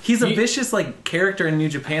He's a vicious like character in New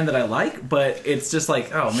Japan that I like, but it's just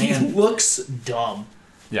like, oh he man. looks dumb.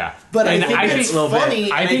 Yeah. But And I think it's a little bit.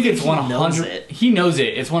 funny. I and think it's he knows 100. it. He knows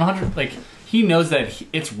it. It's 100. Like he knows that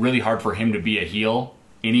it's really hard for him to be a heel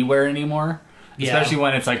anywhere anymore. Yeah. Especially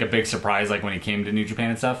when it's like a big surprise, like when he came to New Japan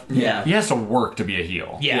and stuff. Yeah. He has to work to be a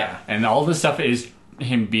heel. Yeah. And all this stuff is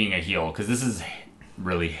him being a heel because this is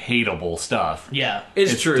really hateable stuff. Yeah.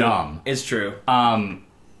 It's It's true. dumb. It's true.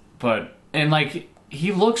 But and like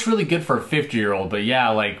he looks really good for a 50-year-old. But yeah,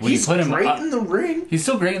 like when He's you put him, great in the ring. he's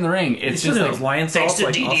still great in the ring. It's He's still just doing like those lion Thanks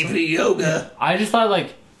salts, to like, DDP awesome. Yoga. I just thought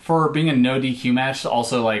like for being a no DQ match,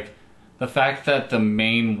 also like the fact that the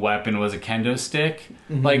main weapon was a kendo stick,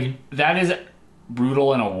 like that is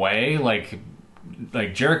brutal in a way. Like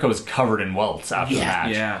Jericho is covered in welts after the Yeah.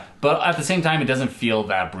 match. Yeah. But at the same time, it doesn't feel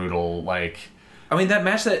that brutal. Like I mean, that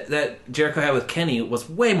match that Jericho had with Kenny was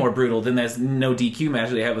way more brutal than that no DQ match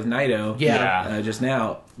that he had with Naito. Yeah. Just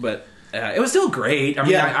now, but it was still great. I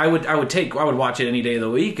mean, Yeah. I would watch it any day of the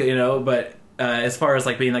week, you know. But as far as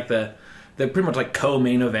like being like the pretty much like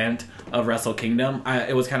co-main event of Wrestle Kingdom,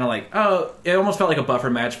 it was kind of like it almost felt like a buffer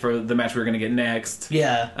match for the match we were going to get next.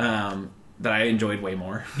 Yeah. That I enjoyed way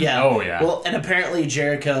more. Yeah. Oh, yeah. Well, and apparently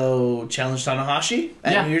Jericho challenged Tanahashi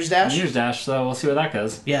at yeah, New Year's Dash. New Year's Dash. So we'll see where that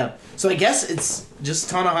goes. Yeah. So I guess it's just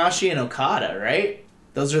Tanahashi and Okada, right?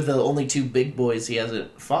 Those are the only two big boys he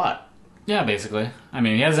hasn't fought. Yeah, basically. I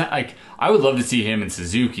mean, he hasn't like. I would love to see him and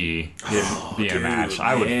Suzuki be in a match.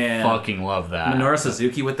 I would man. fucking love that. Minoru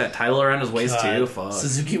Suzuki with that title around his waist God, too. Fuck.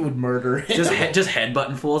 Suzuki would murder him. Just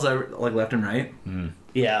headbutting fools like left and right.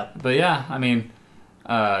 Yeah. But yeah, I mean,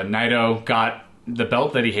 Naito got the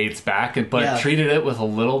belt that he hates back, but Yeah. treated it with a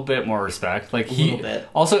little bit more respect. Like little bit.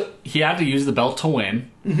 Also, he had to use the belt to win.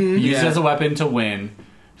 He used it Yeah. as a weapon to win,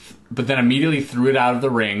 but then immediately threw it out of the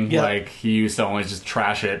ring. Yep. Like he used to always just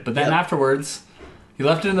trash it. But then Yep. afterwards, he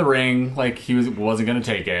left it in the ring like he wasn't going to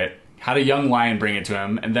take it. Had a young lion bring it to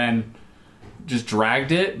him, and then just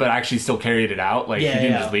dragged it, but actually still carried it out. Like Yeah, he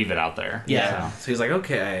didn't yeah. just leave it out there. Yeah. So. So he's like,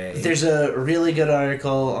 okay. There's a really good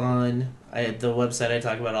article on the website I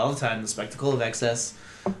talk about all the time, The Spectacle of Excess,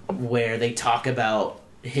 where they talk about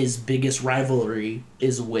his biggest rivalry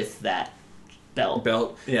is with that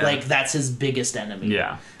belt. Yeah. Like, that's his biggest enemy.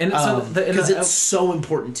 Yeah. And so Because it's so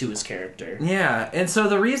important to his character. yeah, and so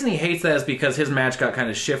the reason he hates that is because his match got kind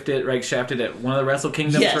of shafted at one of the Wrestle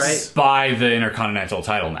Kingdoms, Yes. right? By the Intercontinental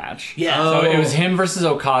title match. Yeah. So Oh. it was him versus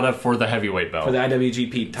Okada for the heavyweight belt. For the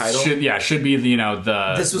IWGP title. Should be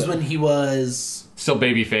the This was when he was... still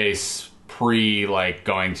babyface pre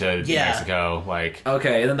going to Yeah. Mexico. Like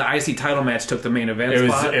Okay, and then the IC title match took the main event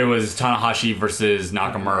spot. it was Tanahashi versus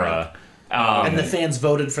Nakamura. and the fans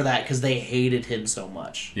voted for that because they hated him so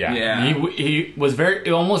much. Yeah. Yeah. He was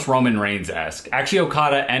almost Roman Reigns-esque. Actually,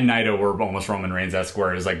 Okada and Naito were almost Roman Reigns-esque,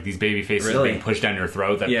 where it was like these baby faces Really? being pushed down your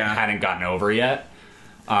throat that Yeah. hadn't gotten over yet.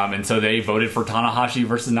 And so they voted for Tanahashi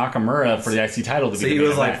versus Nakamura for the IC title to be So the he main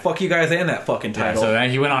was like, event. fuck you guys and that fucking Yeah, title. so then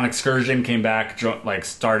he went on excursion, came back,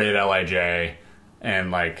 started LIJ,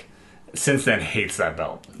 and since then hates that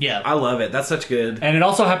belt. Yeah. I love it. That's such good. And it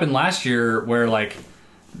also happened last year where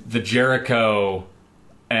the Jericho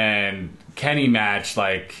and Kenny match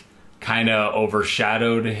kind of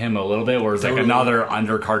overshadowed him a little bit, where it was Totally. another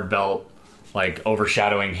undercard belt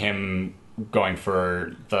overshadowing him going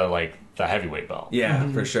for the heavyweight belt. Yeah,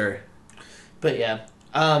 for sure. But yeah.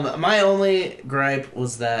 My only gripe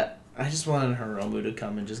was that I just wanted Hiromu to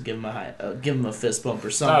come and just give him a fist bump or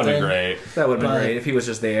That something. would be great. That would have been But- great if he was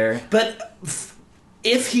just there. But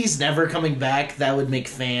if he's never coming back, that would make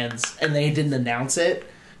fans, and they didn't announce it,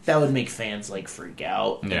 that would make fans freak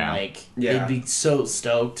out. Yeah. And Yeah. they'd be so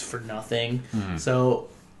stoked for nothing. Mm-hmm. So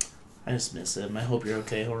I just miss him. I hope you're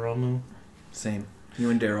okay, Hiromu. Same. You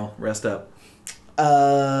and Daryl, rest up.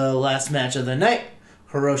 Last match of the night,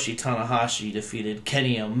 Hiroshi Tanahashi defeated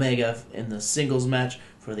Kenny Omega in the singles match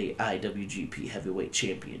for the IWGP Heavyweight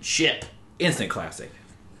Championship. instant classic.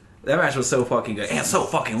 That match was so fucking good and so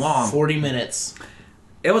fucking long. 40 minutes.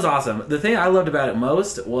 It was awesome. The thing I loved about it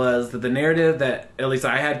most was that the narrative that at least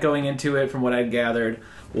I had going into it, from what I'd gathered,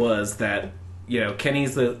 was that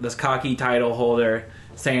Kenny's this cocky title holder,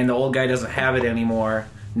 saying the old guy doesn't have it anymore.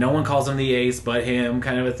 No one calls him the ace but him,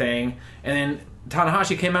 kind of a thing. And then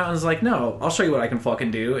Tanahashi came out and was like, "No, I'll show you what I can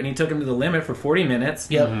fucking do." And he took him to the limit for 40 minutes.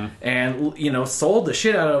 Yep. And sold the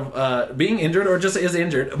shit out of being injured or just is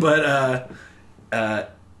injured, but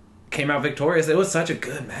came out victorious. It was such a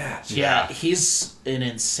good match. Yeah, he's an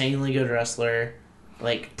insanely good wrestler.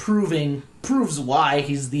 Like, proves why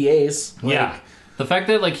he's the ace. Like, Yeah. The fact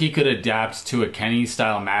that he could adapt to a Kenny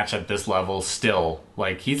style match at this level still,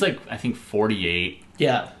 he's I think 48.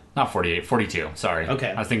 Yeah. Not 48, 42. Sorry.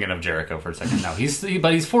 Okay. I was thinking of Jericho for a second. No,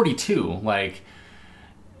 but he's 42.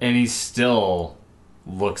 And he still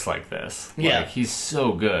looks like this. Yeah. He's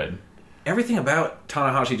so good. Everything about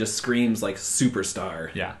Tanahashi just screams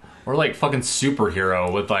superstar. Yeah. Or fucking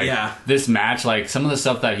superhero with Yeah. this match. Some of the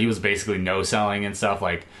stuff that he was basically no-selling and stuff.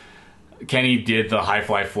 Kenny did the high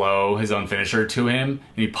fly flow, his own finisher, to him, and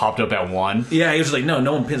he popped up at 1. Yeah, he was like, no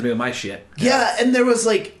one pins me with my shit. Yeah, and there was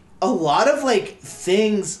a lot of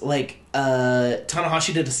things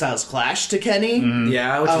Tanahashi did a Styles Clash to Kenny.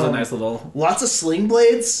 Yeah, which was a nice little... Lots of sling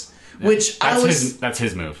blades, which That's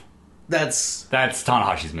his move. That's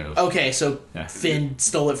Tanahashi's move. okay. So Yeah. Finn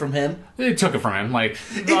stole it from him. They took it from him.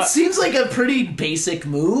 It seems like a pretty basic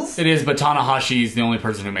move. It is, but Tanahashi's the only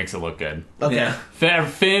person who makes it look good. Okay. Yeah.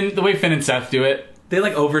 Finn, the way Finn and Seth do it, They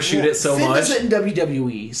overshoot it so Finn much. does it in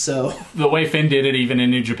WWE, so the way Finn did it even in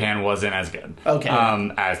New Japan wasn't as good. Okay.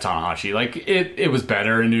 As Tanahashi. It was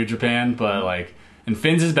better in New Japan, but and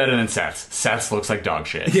Finn's is better than Seth's. Seth's looks like dog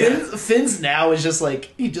shit. Finn's now is just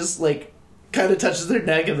he just kind of touches their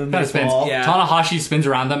neck and then they Spins. fall. Yeah. Tanahashi spins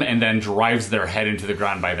around them and then drives their head into the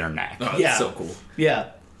ground by their neck. Oh, Yeah. it's so cool. Yeah.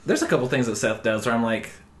 There's a couple things that Seth does where I'm like,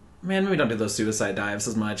 man, maybe don't do those suicide dives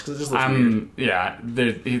as much because it just looks weird. Yeah,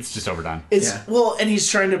 it's just overdone. It's Yeah. well, and he's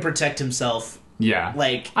trying to protect himself. Yeah,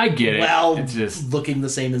 I get it. While It's just looking the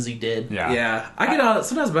same as he did. yeah. Yeah, I get on it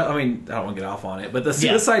sometimes, but I don't want to get off on it. But the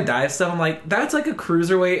suicide dive stuff, I'm like, that's a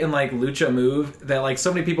cruiserweight and lucha move that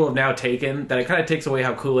so many people have now taken that it kind of takes away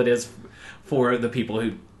how cool it is for the people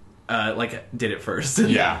who did it first.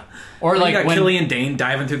 Yeah. Or you got when Killian Dane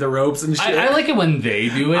diving through the ropes and shit. I like it when they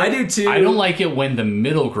do it. I do too. I don't like it when the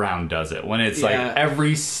middle ground does it. When it's Yeah.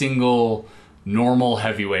 every single normal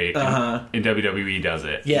heavyweight Uh-huh. in WWE does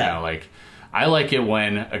it. Yeah. I like it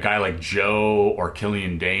when a guy like Joe or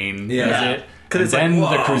Killian Dane Yeah. does it. 'Cause And it's then whoa.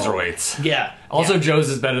 the cruiserweights. Yeah. Also, Yeah. Joe's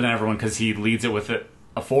is better than everyone because he leads it with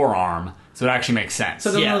a forearm, so it actually makes sense. So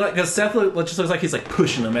it doesn't Yeah. look like, because Seth just looks like he's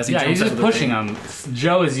pushing him as he yeah, jumps he's just out of the pushing thing. him.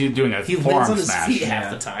 Joe is doing a He lands forearm on his smash. feet half Yeah.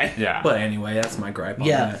 the time. Yeah. But anyway, that's my gripe on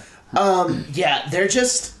Yeah. that. Yeah, they're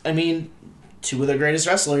just, two of the greatest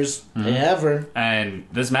wrestlers ever. And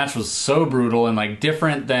this match was so brutal and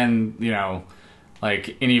different than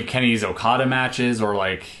any of Kenny's Okada matches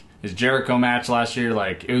or his Jericho match last year.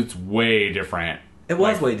 It was way different. It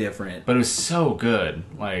was way different. But it was so good.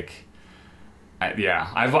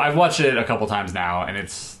 I've watched it a couple times now, and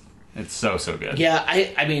it's so good. Yeah,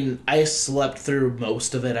 I slept through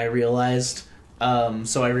most of it, I realized.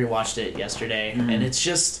 So I rewatched it yesterday, and it's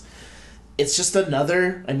just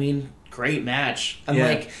another, great match. I'm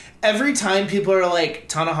Yeah. every time people are like,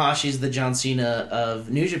 Tanahashi's the John Cena of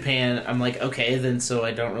New Japan, I'm like, okay, then so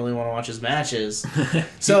I don't really want to watch his matches.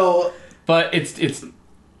 So, But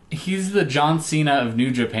he's the John Cena of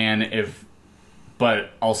New Japan, but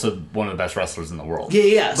also one of the best wrestlers in the world.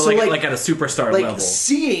 yeah. But So, at a superstar level.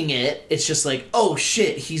 seeing it, it's just oh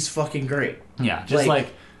shit, he's fucking great. Yeah, just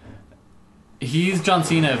he's John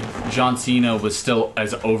Cena. John Cena was still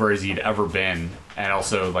as over as he'd ever been, and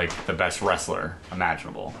also the best wrestler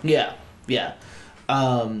imaginable. Yeah.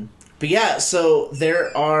 But yeah, so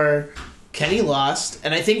there are... Kenny lost,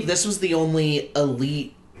 and I think this was the only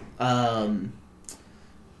elite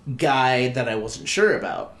guy that I wasn't sure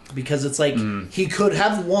about. Because it's he could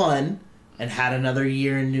have won and had another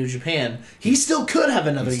year in New Japan. He still could have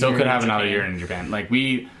another year Still could in have New another Japan. year in Japan.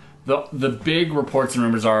 The big reports and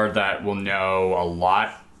rumors are that we'll know a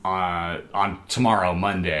lot on tomorrow,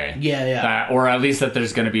 Monday. Yeah. Or at least that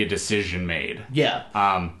there's going to be a decision made. Yeah.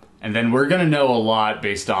 And then we're going to know a lot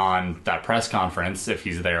based on that press conference, if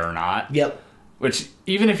he's there or not. Yep. Which,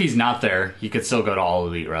 even if he's not there, he could still go to All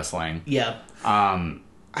Elite Wrestling. Yeah.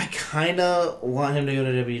 I kind of want him to go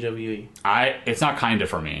to WWE. It's not kinda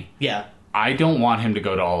for me. Yeah. I don't want him to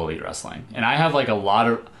go to All Elite Wrestling. And I have a lot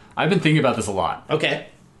of... I've been thinking about this a lot. Okay.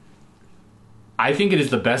 I think it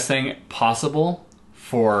is the best thing possible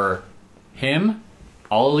for him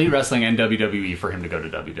All Elite Wrestling and WWE for him to go to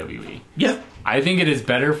WWE. Yeah. I think it is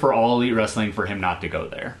better for All Elite Wrestling for him not to go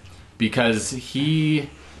there. Because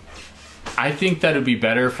I think that it would be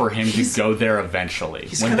better for him to go there eventually.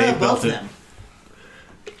 He's kind of above them.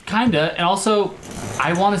 Kinda. And also,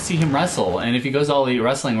 I want to see him wrestle. And if he goes All Elite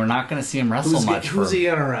Wrestling, we're not going to see him wrestle much. Who's he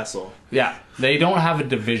going to wrestle? Yeah. They don't have a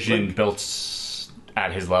division built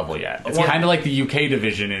at his level yet. It's kind of like the UK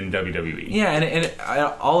division in WWE. Yeah, and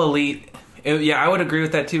All Elite... I would agree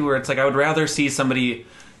with that too, where it's like I would rather see somebody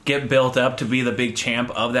get built up to be the big champ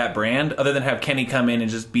of that brand other than have Kenny come in and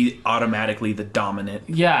just be automatically the dominant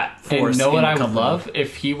force. And know what in I the would love?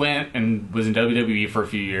 If he went and was in WWE for a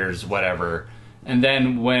few years, whatever, and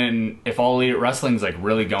then if All Elite Wrestling's like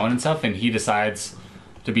really going and stuff and he decides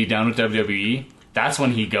to be done with WWE, that's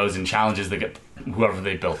when he goes and challenges whoever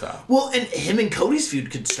they built up. Well, and him and Cody's feud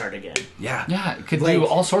could start again. Yeah. It could do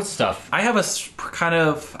all sorts of stuff. I have a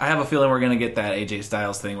feeling we're going to get that AJ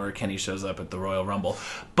Styles thing where Kenny shows up at the Royal Rumble.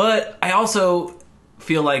 But I also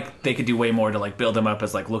feel like they could do way more to like build him up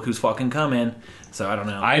as like, look who's fucking coming. So I don't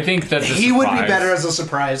know. I think that he would be better as a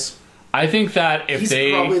surprise. I think that He's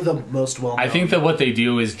probably the most well-known. I think that what they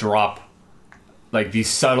do is drop like the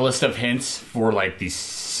subtlest of hints for like these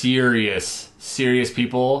serious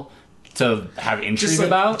people to have intrigue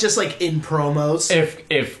about. Just like in promos.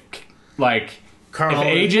 If Carl, if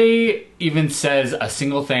AJ even says a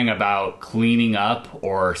single thing about cleaning up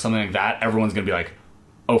or something like that, everyone's gonna be like,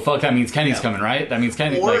 "Oh fuck, that means Kenny's coming, right? That means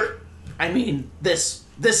Kenny." Or, I mean, this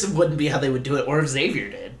wouldn't be how they would do it. Or if Xavier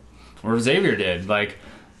did.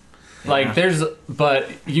 But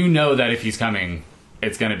you know that if he's coming,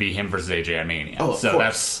 it's gonna be him versus AJ at Mania. Oh, of so course.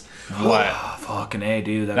 that's what. Fucking A,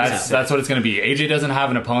 dude. That's what it's gonna be. AJ doesn't have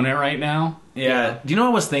an opponent right now. Yeah. Do you know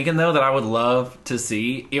what I was thinking though that I would love to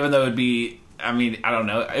see, even though it'd be, I mean, I don't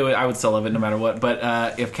know, I would still love it no matter what.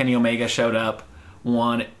 But if Kenny Omega showed up,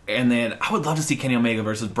 and then I would love to see Kenny Omega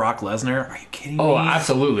versus Brock Lesnar. Are you kidding me? Oh,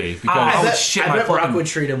 absolutely. Because I I bet Brock would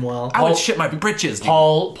treat him well. I would shit my britches. Dude.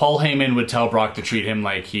 Paul Heyman would tell Brock to treat him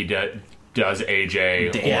like he does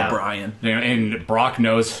AJ or Bryan. And Brock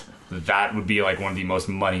knows that would be like one of the most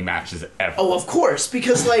money matches ever. Oh, of course,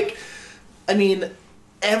 because I mean,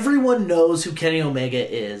 everyone knows who Kenny Omega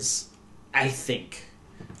is. I think.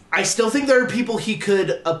 I still think there are people he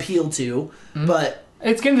could appeal to, but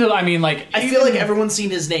it's gonna. I mean, like I feel like everyone's seen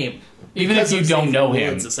his name, even if you don't know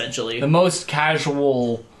him. Essentially, the most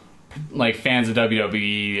casual fans of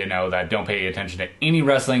WWE, that don't pay attention to any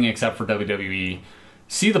wrestling except for WWE.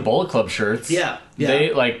 See the Bullet Club shirts. Yeah.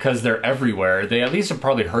 They, because they're everywhere, they at least have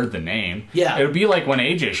probably heard the name. Yeah. It would be like when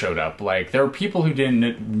AJ showed up. There were people who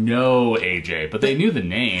didn't know AJ, but they knew the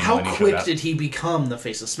name. How when he quick showed up. did he become the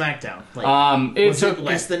face of SmackDown? It took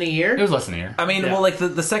less than a year? It was less than a year. I mean, well,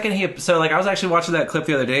 the second I was actually watching that clip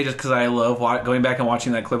the other day just because I love going back and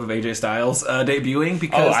watching that clip of AJ Styles debuting.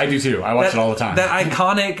 Because I do too. I watch it all the time. That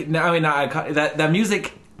iconic, not iconic, that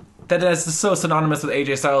music that is so synonymous with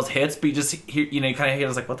AJ Styles hits, but you just hear, you kind of hear,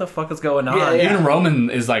 it's like, what the fuck is going on? Yeah. Even Roman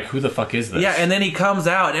is like, who the fuck is this? Yeah, and then he comes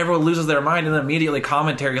out and everyone loses their mind, and then immediately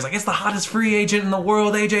commentary is like, it's the hottest free agent in the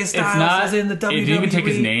world, AJ Styles is in the WWE. It didn't even take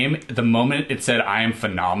his name. The moment it said, I am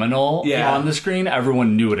phenomenal on the screen,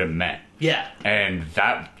 everyone knew what it meant. Yeah. And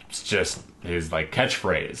that's just his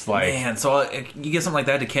catchphrase. Man, so you get something like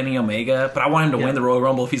that to Kenny Omega, but I want him to win the Royal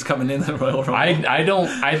Rumble if he's coming in the Royal Rumble.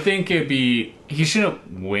 I think he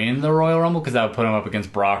shouldn't win the Royal Rumble because that would put him up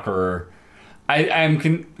against Brock I'm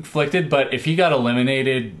conflicted, but if he got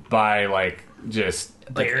eliminated by just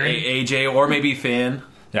AJ or maybe Finn.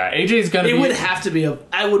 Yeah, AJ's gonna It would have to be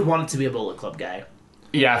I would want it to be a Bullet Club guy.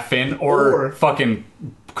 Yeah, Finn or fucking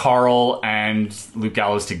Carl and Luke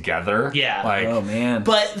Gallows together. Yeah. Oh, man.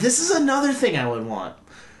 But this is another thing I would want.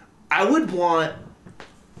 I would want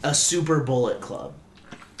a Super Bullet Club.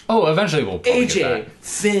 Oh, eventually we'll probably AJ, get that.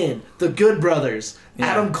 Finn, the Good Brothers,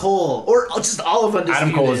 Adam Cole, or just all of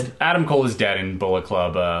Undisputed. Adam Cole is dead in Bullet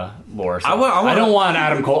Club lore. So I don't want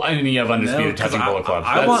Adam Cole any of Undisputed touching Bullet Club.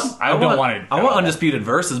 I want Undisputed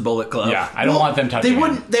versus Bullet Club. Yeah, I don't want them touching.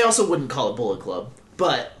 They also wouldn't call it Bullet Club,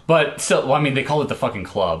 but still, they call it the fucking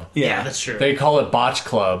club. Yeah, that's true. They call it Botch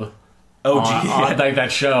Club. OG, on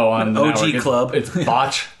that show on the OG network. Club. It's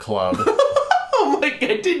Botch Club. Oh my god,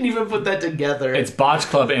 I didn't even put that together. It's Botch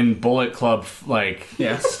Club and Bullet Club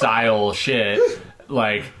style shit.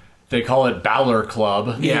 They call it Balor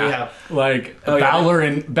Club. Yeah.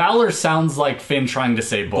 Balor sounds like Finn trying to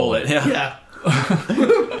say bullet. Yeah.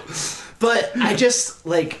 But I just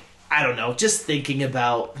I don't know, just thinking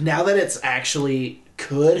about now that it's actually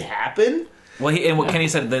could happen. Well, what Kenny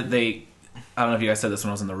said that they, I don't know if you guys said this when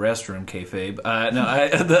I was in the restroom, kayfabe. I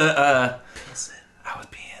was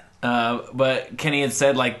peeing. But Kenny had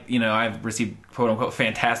said, like, you know, I've received quote unquote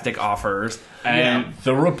fantastic offers. And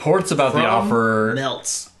the reports about the offer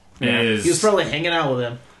Melts. is He was probably hanging out with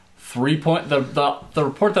him. the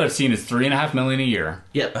report that I've seen is $3.5 million a year.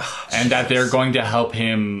 Yep. And that they're going to help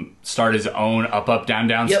him start his own up, down,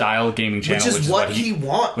 down Yep. style gaming channel, Which is what he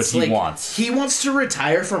wants. What he wants. He wants to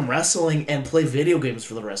retire from wrestling and play video games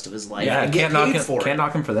for the rest of his life. Yeah, and get paid for can't it.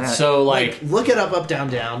 knock him for that. So, like, Look it up, down,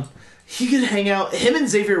 down. He could hang out. Him and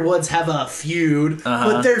Xavier Woods have a feud,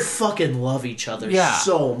 but they fucking love each other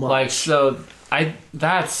so much. Like, so,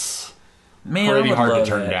 that's man, pretty I would hard to love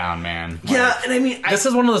turn that. down, man. yeah, and I mean, This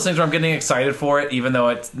is one of those things where I'm getting excited for it, even though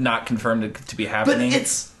it's not confirmed to be but happening.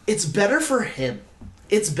 it's better for him.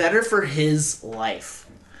 It's better for his life.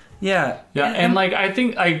 Yeah, Yeah, and like I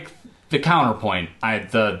think like the counterpoint,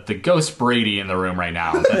 the Ghost Brady in the room right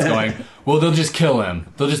now that's going, well, they'll just kill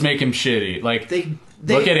him. They'll just make him shitty. Like They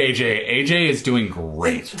look at AJ. AJ is doing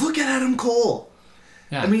great. Look at Adam Cole.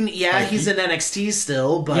 Yeah. I mean, yeah, Like, he's in NXT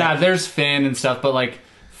still, but yeah, there's Finn and stuff, but like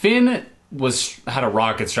Finn had a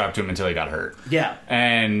rocket strapped to him until he got hurt, yeah.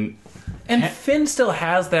 and and Finn still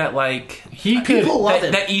has that like he could. People love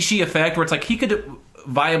him. that Ishii effect where it's like he could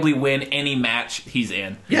viably win any match he's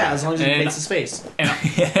in. Yeah, as long as he And- makes his face.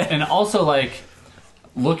 And also like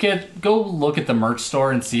go look at the merch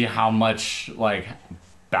store and see how much like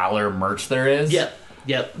Balor merch there is.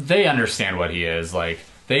 Yep. They understand what he is. Like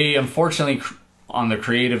they unfortunately on the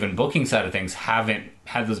creative and booking side of things haven't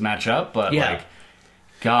had those match up, but Yeah. like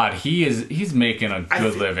God, he's making a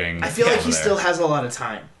good living. I feel like over he there. still has a lot of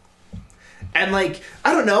time. And like,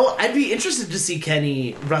 I don't know, I'd be interested to see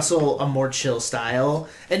Kenny wrestle a more chill style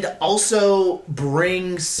and also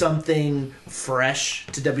bring something fresh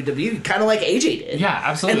to WWE, kind of like AJ did. Yeah,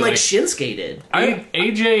 absolutely. And like Like- Shinsuke did.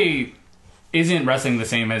 AJ isn't wrestling the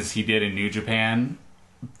same as he did in New Japan,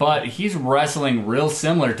 but he's wrestling real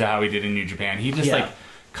similar to how he did in New Japan. He just Yeah. like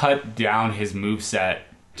cut down his moveset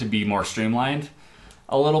to be more streamlined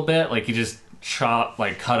a little bit. Like he just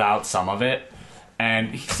cut out some of it. And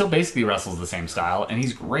he still basically wrestles the same style, and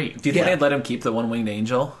he's great. Do you think Yeah. they'd let him keep the one-winged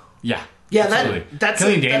angel? Yeah. Yeah, absolutely. that's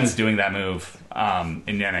Killian a- Dane that's- was doing that move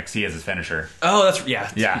in NXT as his finisher. Oh, that's yeah,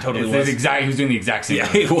 Yeah, he totally it's was. He was doing the exact same Yeah,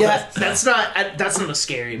 move. he was. Yeah, that's not a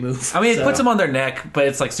scary move. I mean, it So- puts him on their neck, but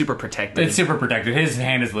it's like super protected. It's super protected. His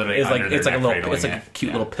hand is literally It's like under it's their like a neck, little, it's like cradling a it. cute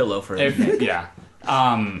Yeah. little pillow for him. Yeah.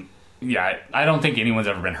 Yeah, I don't think anyone's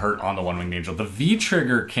ever been hurt on the One Winged Angel. The V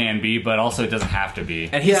trigger can be, but also it doesn't have to be.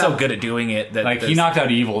 And he's Yeah. so good at doing it that Like he there's- knocked out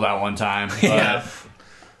Evil that one time. But Yeah.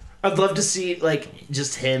 I'd love to see like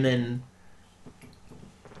just him and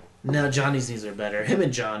no, Johnny's knees are better. Him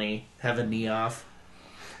and Johnny have a knee off.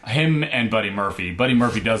 him and Buddy Murphy. Buddy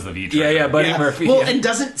Murphy does the V trigger. Yeah, Buddy Yeah. Murphy. Well, yeah. and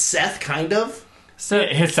doesn't Seth kind of?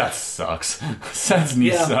 His Seth sucks. Seth's knee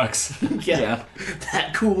Yeah. sucks. yeah.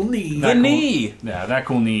 That cool knee. The knee. Yeah, that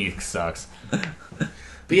cool knee sucks.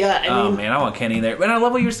 But yeah, I Oh mean, man, I want Kenny there. And I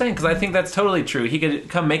love what you're saying because I think that's totally true. He could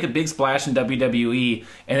come make a big splash in WWE,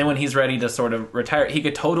 and then when he's ready to sort of retire, he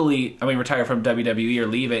could totally, retire from WWE or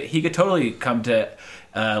leave it. He could totally come to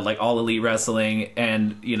like All Elite Wrestling,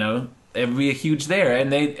 and it would be a huge there.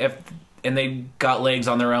 And they got legs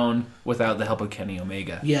on their own without the help of Kenny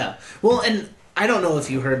Omega. yeah. Well, and I don't know if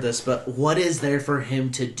you heard this, but what is there for him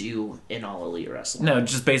to do in All Elite Wrestling? No,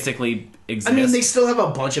 just basically exist. I mean, they still have a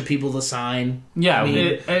bunch of people to sign. Yeah, I mean,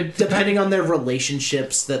 it depending on their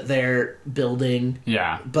relationships that they're building.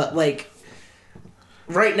 Yeah. But like,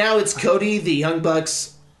 right now it's Cody, the Young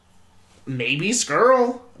Bucks, maybe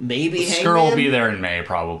Skrull, maybe Skrull will Hangman, be there in May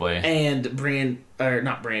probably. and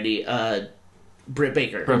not Brandy, Britt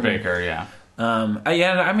Baker. Britt Baker, yeah.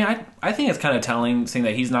 I think it's kind of telling, seeing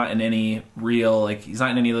that he's not in any real, he's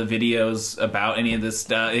not in any of the videos about any of this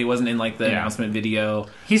stuff. He wasn't in the announcement video.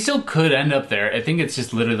 He still could end up there. I think it's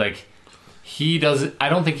just literally he doesn't. I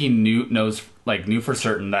don't think he knew for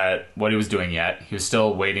certain that what he was doing yet. He was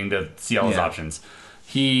still waiting to see all his Yeah. options.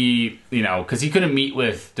 He, because he couldn't meet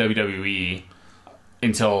with WWE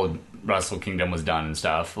until Wrestle Kingdom was done and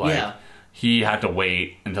stuff. Yeah. He had to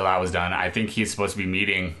wait until that was done. I think he's supposed to be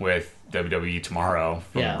meeting with WWE tomorrow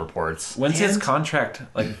from Yeah. reports. When's his And contract?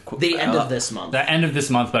 The end of this month. The end of this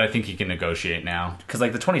month, but I think he can negotiate now. Because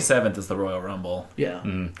the 27th is the Royal Rumble. Yeah.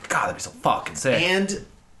 Mm. God, that'd be so fucking sick. And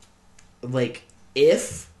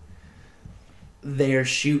if they're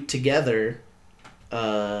shoot together,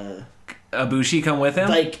 Ibushi come with him?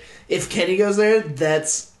 if Kenny goes there,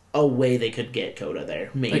 that's a way they could get Coda there.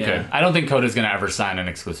 Maybe. They could. I don't think Coda's going to ever sign an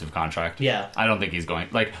exclusive contract. Yeah. I don't think he's going.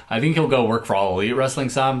 I think he'll go work for All Elite Wrestling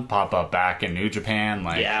some, pop up back in New Japan.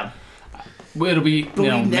 Yeah. It'll be, But we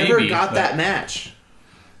never maybe, got but that match.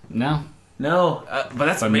 No. No, but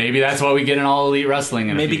that's But maybe that's what we get in All Elite Wrestling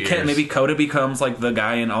in a few years. Maybe Kota becomes like the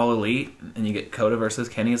guy in All Elite, and you get Kota versus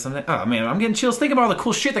Kenny or something. Oh man, I'm getting chills thinking about all the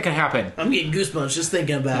cool shit that could happen. I'm getting goosebumps just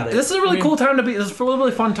thinking about it. This is a really cool time to be. This is a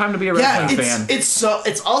really fun time to be a wrestling fan.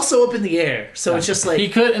 It's also up in the air. So it's just like he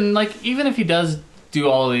could, and like even if he does do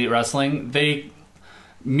All Elite Wrestling,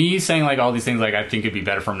 me saying like all these things, like I think it'd be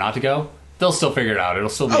better for him not to go. They'll still figure it out. It'll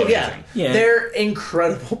still be amazing. Yeah. They're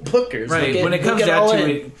incredible bookers. Right. When it comes down to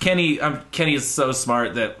it, Kenny is so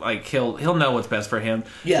smart that like he'll know what's best for him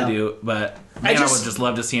to do. But man, I would just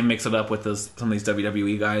love to see him mix it up with some of these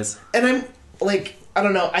WWE guys. And I'm like, I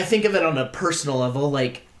don't know. I think of it on a personal level.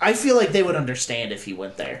 Like, I feel like they would understand if he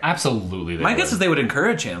went there. Absolutely. My guess is they would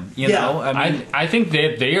encourage him. You know, I think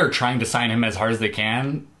they are trying to sign him as hard as they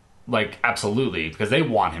can. Like, absolutely, because they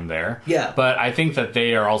want him there. Yeah. But I think that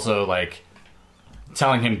they are also like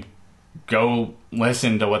telling him, go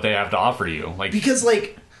listen to what they have to offer you. Like, because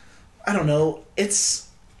like, I don't know. It's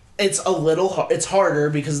a little. It's harder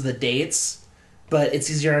because of the dates, but it's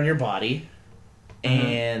easier on your body,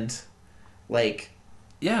 and like.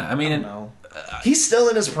 Yeah, I mean, I don't know. He's still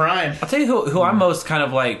in his prime. I'll tell you who I'm most kind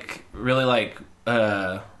of like, really like,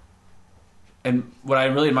 and what I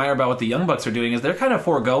really admire about what the Young Bucks are doing is they're kind of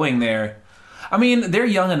foregoing their, I mean, they're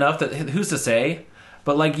young enough that, who's to say,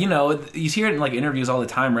 but like, you know, you hear it in like interviews all the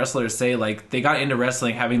time, wrestlers say like they got into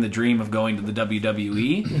wrestling having the dream of going to the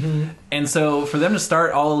WWE, and so for them to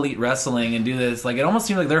start All Elite Wrestling and do this, like it almost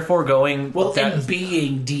seems like they're foregoing and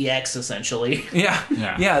being DX essentially. Yeah,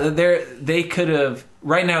 they could have.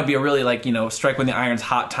 Right now, it'd be a really, like, you know, strike when the iron's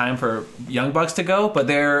hot time for Young Bucks to go, but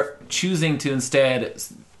they're choosing to instead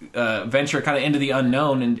venture kind of into the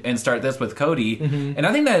unknown and start this with Cody. And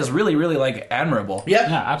I think that is really, really, like, admirable. Yeah,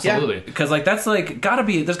 absolutely. Because, like, that's, like, there's gotta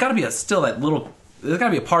be there's gotta be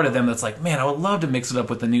a part of them that's like, man, I would love to mix it up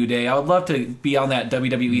with the New Day. I would love to be on that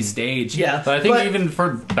WWE stage. Yeah. But I think even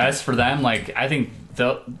best for them, like, I think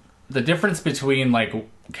the difference between, like,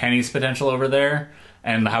 Kenny's potential over there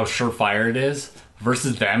and how surefire it is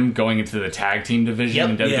versus them going into the tag team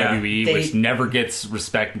division in WWE, which never gets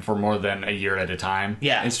respect for more than a year at a time.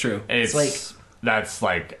 Yeah, it's true. It's like that's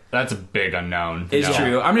a big unknown. It's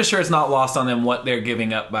true. I'm just sure it's not lost on them what they're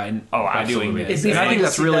giving up by doing this. And I think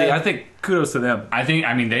that's really. I think kudos to them. I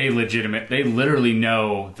mean, they literally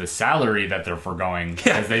know the salary that they're foregoing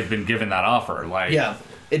because they've been given that offer. Like, yeah,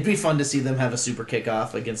 it'd be fun to see them have a super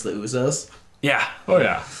kickoff against the Usos. Yeah. Oh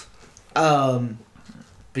yeah.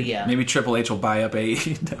 But yeah, maybe Triple H will buy up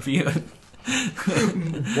AEW.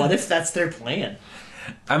 What if that's their plan?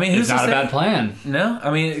 I mean, it's not a bad plan. No,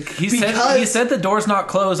 I mean, he said the door's not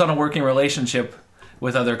closed on a working relationship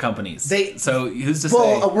with other companies. So who's to say?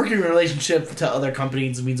 Well, a working relationship to other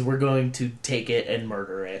companies means we're going to take it and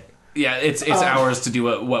murder it. Yeah, it's ours to do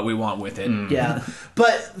what we want with it. Yeah,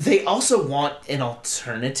 but they also want an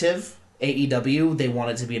alternative. AEW, they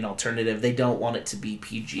want it to be an alternative. They don't want it to be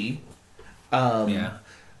PG.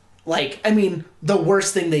 Like, I mean, the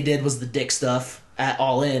worst thing they did was the dick stuff at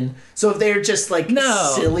All In. So if they're just like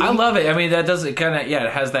silly, I love it. I mean, that does it kind of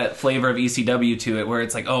it has that flavor of ECW to it, where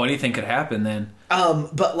it's like, oh, anything could happen then.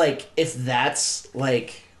 But like if that's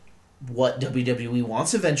like what WWE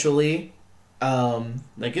wants eventually,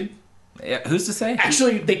 they could. Yeah, who's to say?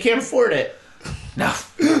 Actually, they can't afford it. No,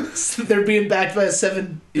 they're being backed by a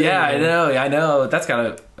 $7 billion. Yeah, I know. That's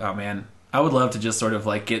gotta. Oh man, I would love to just sort of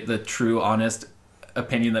like get the true, honest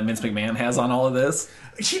opinion that Vince McMahon has on all of this.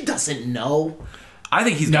 He doesn't know. I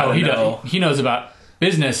think he's gotta know. He knows about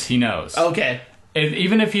business. He knows. Okay.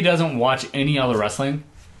 Even if he doesn't watch any other wrestling,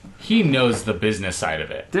 he knows the business side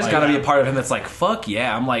of it. There's got to be a part of him that's like, fuck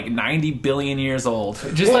yeah, I'm like 90 billion years old.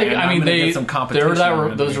 Just like, I mean, get some competition. There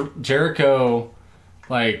were those Jericho,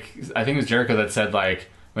 like, I think it was Jericho that said, like,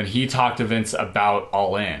 when he talked to Vince about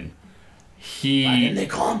All In, why didn't they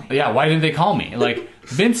call me? Yeah, why didn't they call me? Like,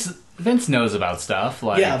 Vince knows about stuff.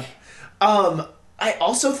 Like, yeah. I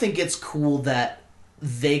also think it's cool that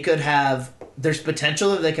they could have, there's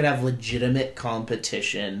potential that they could have legitimate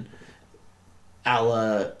competition a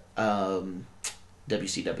la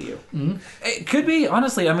WCW. Mm-hmm. It could be,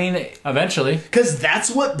 honestly. I mean, eventually, because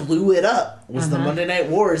that's what blew it up was the Monday Night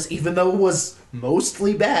Wars. Even though it was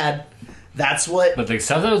mostly bad, that's what. But the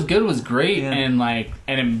stuff that was good was great, and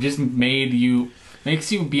it just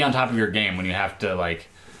makes you be on top of your game when you have to like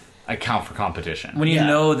account for competition. When you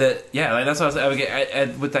know that, like, that's what I was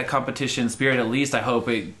with that competition spirit. At least I hope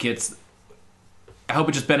it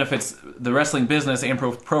just benefits the wrestling business and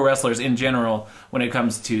pro wrestlers in general when it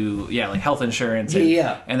comes to like health insurance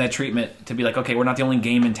and that treatment, to be like, okay, we're not the only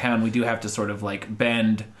game in town. We do have to sort of like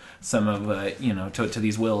bend some of to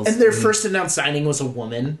these wills. And their first announced signing was a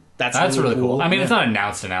woman. That's really cool. I mean, Yeah. it's not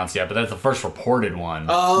announced yet, but that's the first reported one.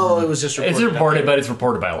 Oh, it was just reported. It's reported, okay. but it's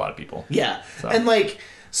reported by a lot of people. Yeah. So. And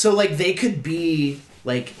they could be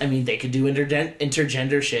they could do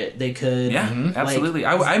intergender shit. They could absolutely.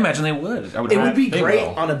 I imagine they would. It would be They great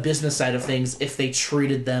will. on a business side of things if they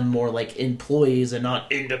treated them more like employees and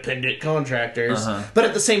not independent contractors. But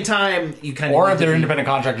at the same time, you kind of Or if they're independent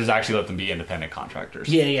contractors, actually let them be independent contractors.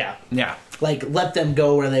 Yeah. Yeah. Let them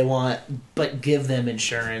go where they want, but give them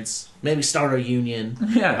insurance. Maybe start a union.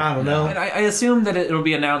 Yeah. I don't know. And I assume that it'll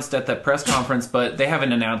be announced at the press conference, but they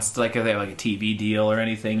haven't announced if they have a TV deal or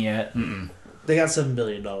anything yet. They got $7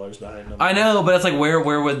 billion behind them. I know, but it's where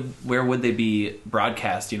would they be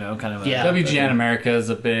broadcast? Kind of. WGN America is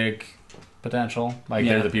a big potential. Yeah.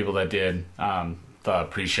 They're the people that did the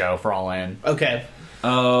pre-show for All In. Okay.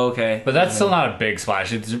 Oh, okay. But that's still not a big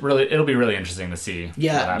splash. It'll be really interesting to see. what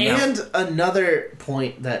Yeah, happens. and another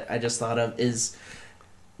point that I just thought of is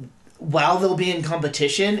while they'll be in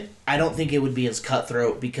competition, I don't think it would be as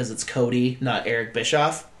cutthroat because it's Cody, not Eric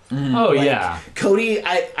Bischoff. Yeah. Cody,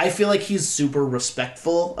 I feel like he's super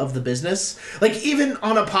respectful of the business. Even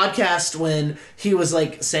on a podcast when he was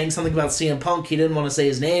saying something about CM Punk, he didn't want to say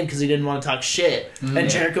his name because he didn't want to talk shit. And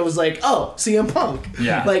Jericho was like, "Oh, CM Punk."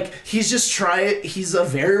 Yeah. He's just he's a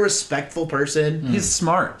very respectful person. He's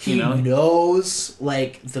smart. He knows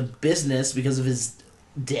the business because of his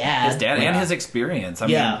dad. His dad and his experience. I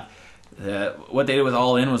mean, what they did with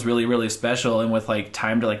All In was really, really special, and with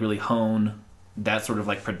time to really hone that sort of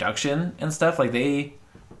production and stuff, could I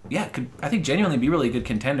think genuinely be really good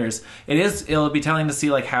contenders. It'll be telling to see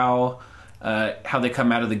how they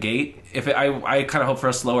come out of the gate. I kind of hope for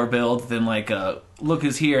a slower build than look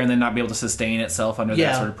who's here and then not be able to sustain itself under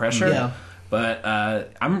that sort of pressure. Yeah. But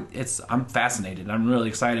I'm fascinated. I'm really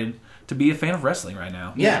excited to be a fan of wrestling right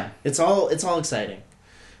now. Yeah, it's all exciting.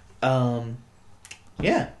 Yeah,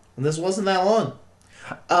 and this wasn't that long.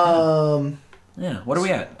 Yeah. What are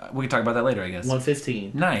we at? We can talk about that later, I guess.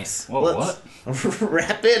 1:15. Nice. Whoa, Let's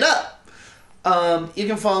wrap it up. You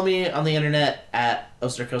can follow me on the internet at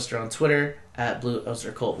Ostercoaster on Twitter, at Blue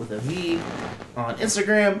Oster Cult with a V on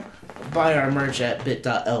Instagram. Buy our merch at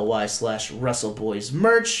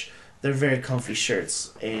bit.ly/WrestleBoysMerch. They're very comfy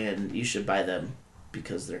shirts, and you should buy them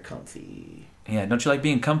because they're comfy. Yeah. Don't you like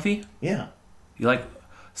being comfy? Yeah. You like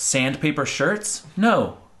sandpaper shirts?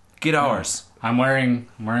 No. Get ours. I'm wearing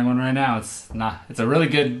one right now. It's a really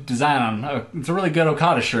good design it's a really good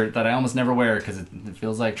Okada shirt that I almost never wear because it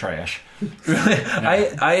feels like trash. Really?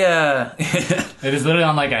 It is literally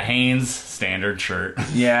on a Hanes standard shirt.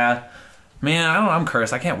 Yeah. Man, I'm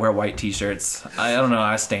cursed. I can't wear white t-shirts. I don't know.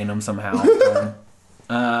 I stain them somehow.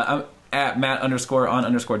 I'm at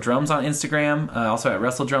Matt_on_drums on Instagram. Also at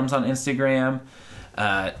WrestleDrums on Instagram.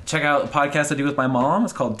 Check out the podcast I do with my mom.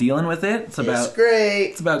 It's called Dealing With It. It's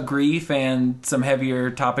great. It's about grief and some heavier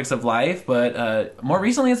topics of life, but more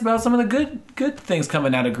recently it's about some of the good things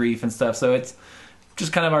coming out of grief and stuff. So it's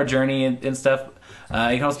just kind of our journey and stuff. You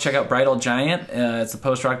can also check out Bridal Giant. It's a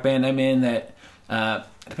post-rock band I'm in that,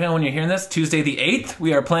 depending on when you're hearing this, Tuesday the 8th,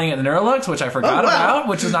 we are playing at the Neurolux, which I forgot about,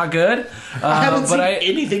 which is not good. I haven't seen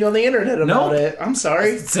anything on the internet about it. I'm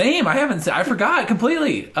sorry. Same. I forgot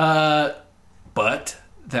completely. But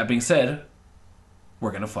that being said,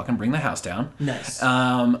 we're gonna fucking bring the house down. Nice.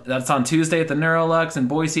 That's on Tuesday at the Neurolux in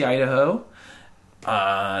Boise, Idaho.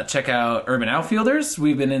 Check out Urban Outfielders.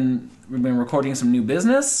 We've been recording some new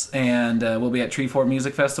business, and we'll be at Tree Fort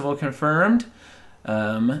Music Festival confirmed.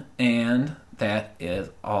 And that is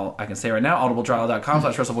all I can say right now.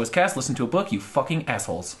 audibletrial.com/WrestleBoysCast. Listen to a book, you fucking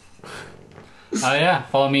assholes. Yeah.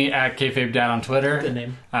 Follow me at KayfabeDad on Twitter. Good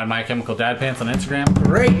name. At My Chemical Dad Pants on Instagram.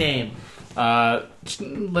 Great name. Go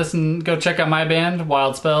check out my band,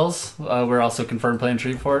 Wild Spells. We're also confirmed playing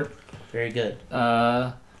Shreveport. Very good.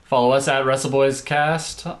 Follow us at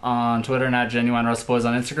WrestleBoysCast on Twitter and at Genuine WrestleBoys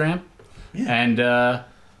on Instagram. Yeah. And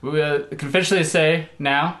we can officially say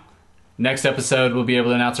now, next episode we'll be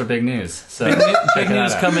able to announce our big news. So Big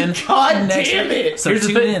news coming. God damn it! So Here's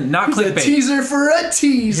the tune thing. in, not It's a clickbait. teaser for a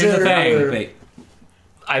teaser. Here's the thing. Clickbait.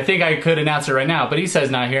 I think I could announce it right now, but he says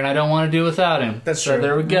not here, and I don't want to do it without him. That's so true.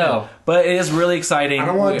 there we go. But it is really exciting. I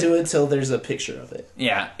don't want to do it till there's a picture of it.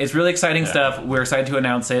 Yeah, it's really exciting stuff. We're excited to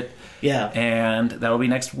announce it, Yeah. and that'll be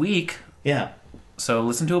next week. Yeah. So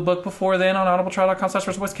listen to a book before then on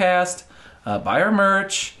audibletrial.com/WrestleBoysCast. Buy our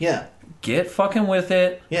merch. Yeah. Get fucking with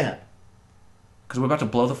it. Yeah. Because we're about to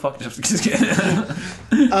blow the fuck... Just kidding.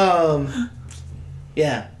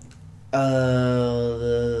 Yeah.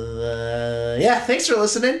 Yeah, thanks for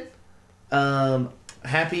listening.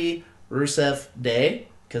 Happy Rusev Day.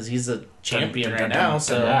 because he's a champion Dun, right dun, now. dun,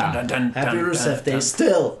 So dun, dun, happy dun, Rusev dun, Day dun.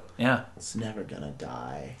 still. Yeah, It's never gonna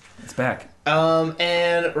die. it's back. And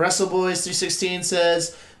WrestleBoys 316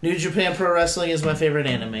 says New Japan Pro Wrestling is my favorite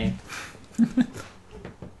anime.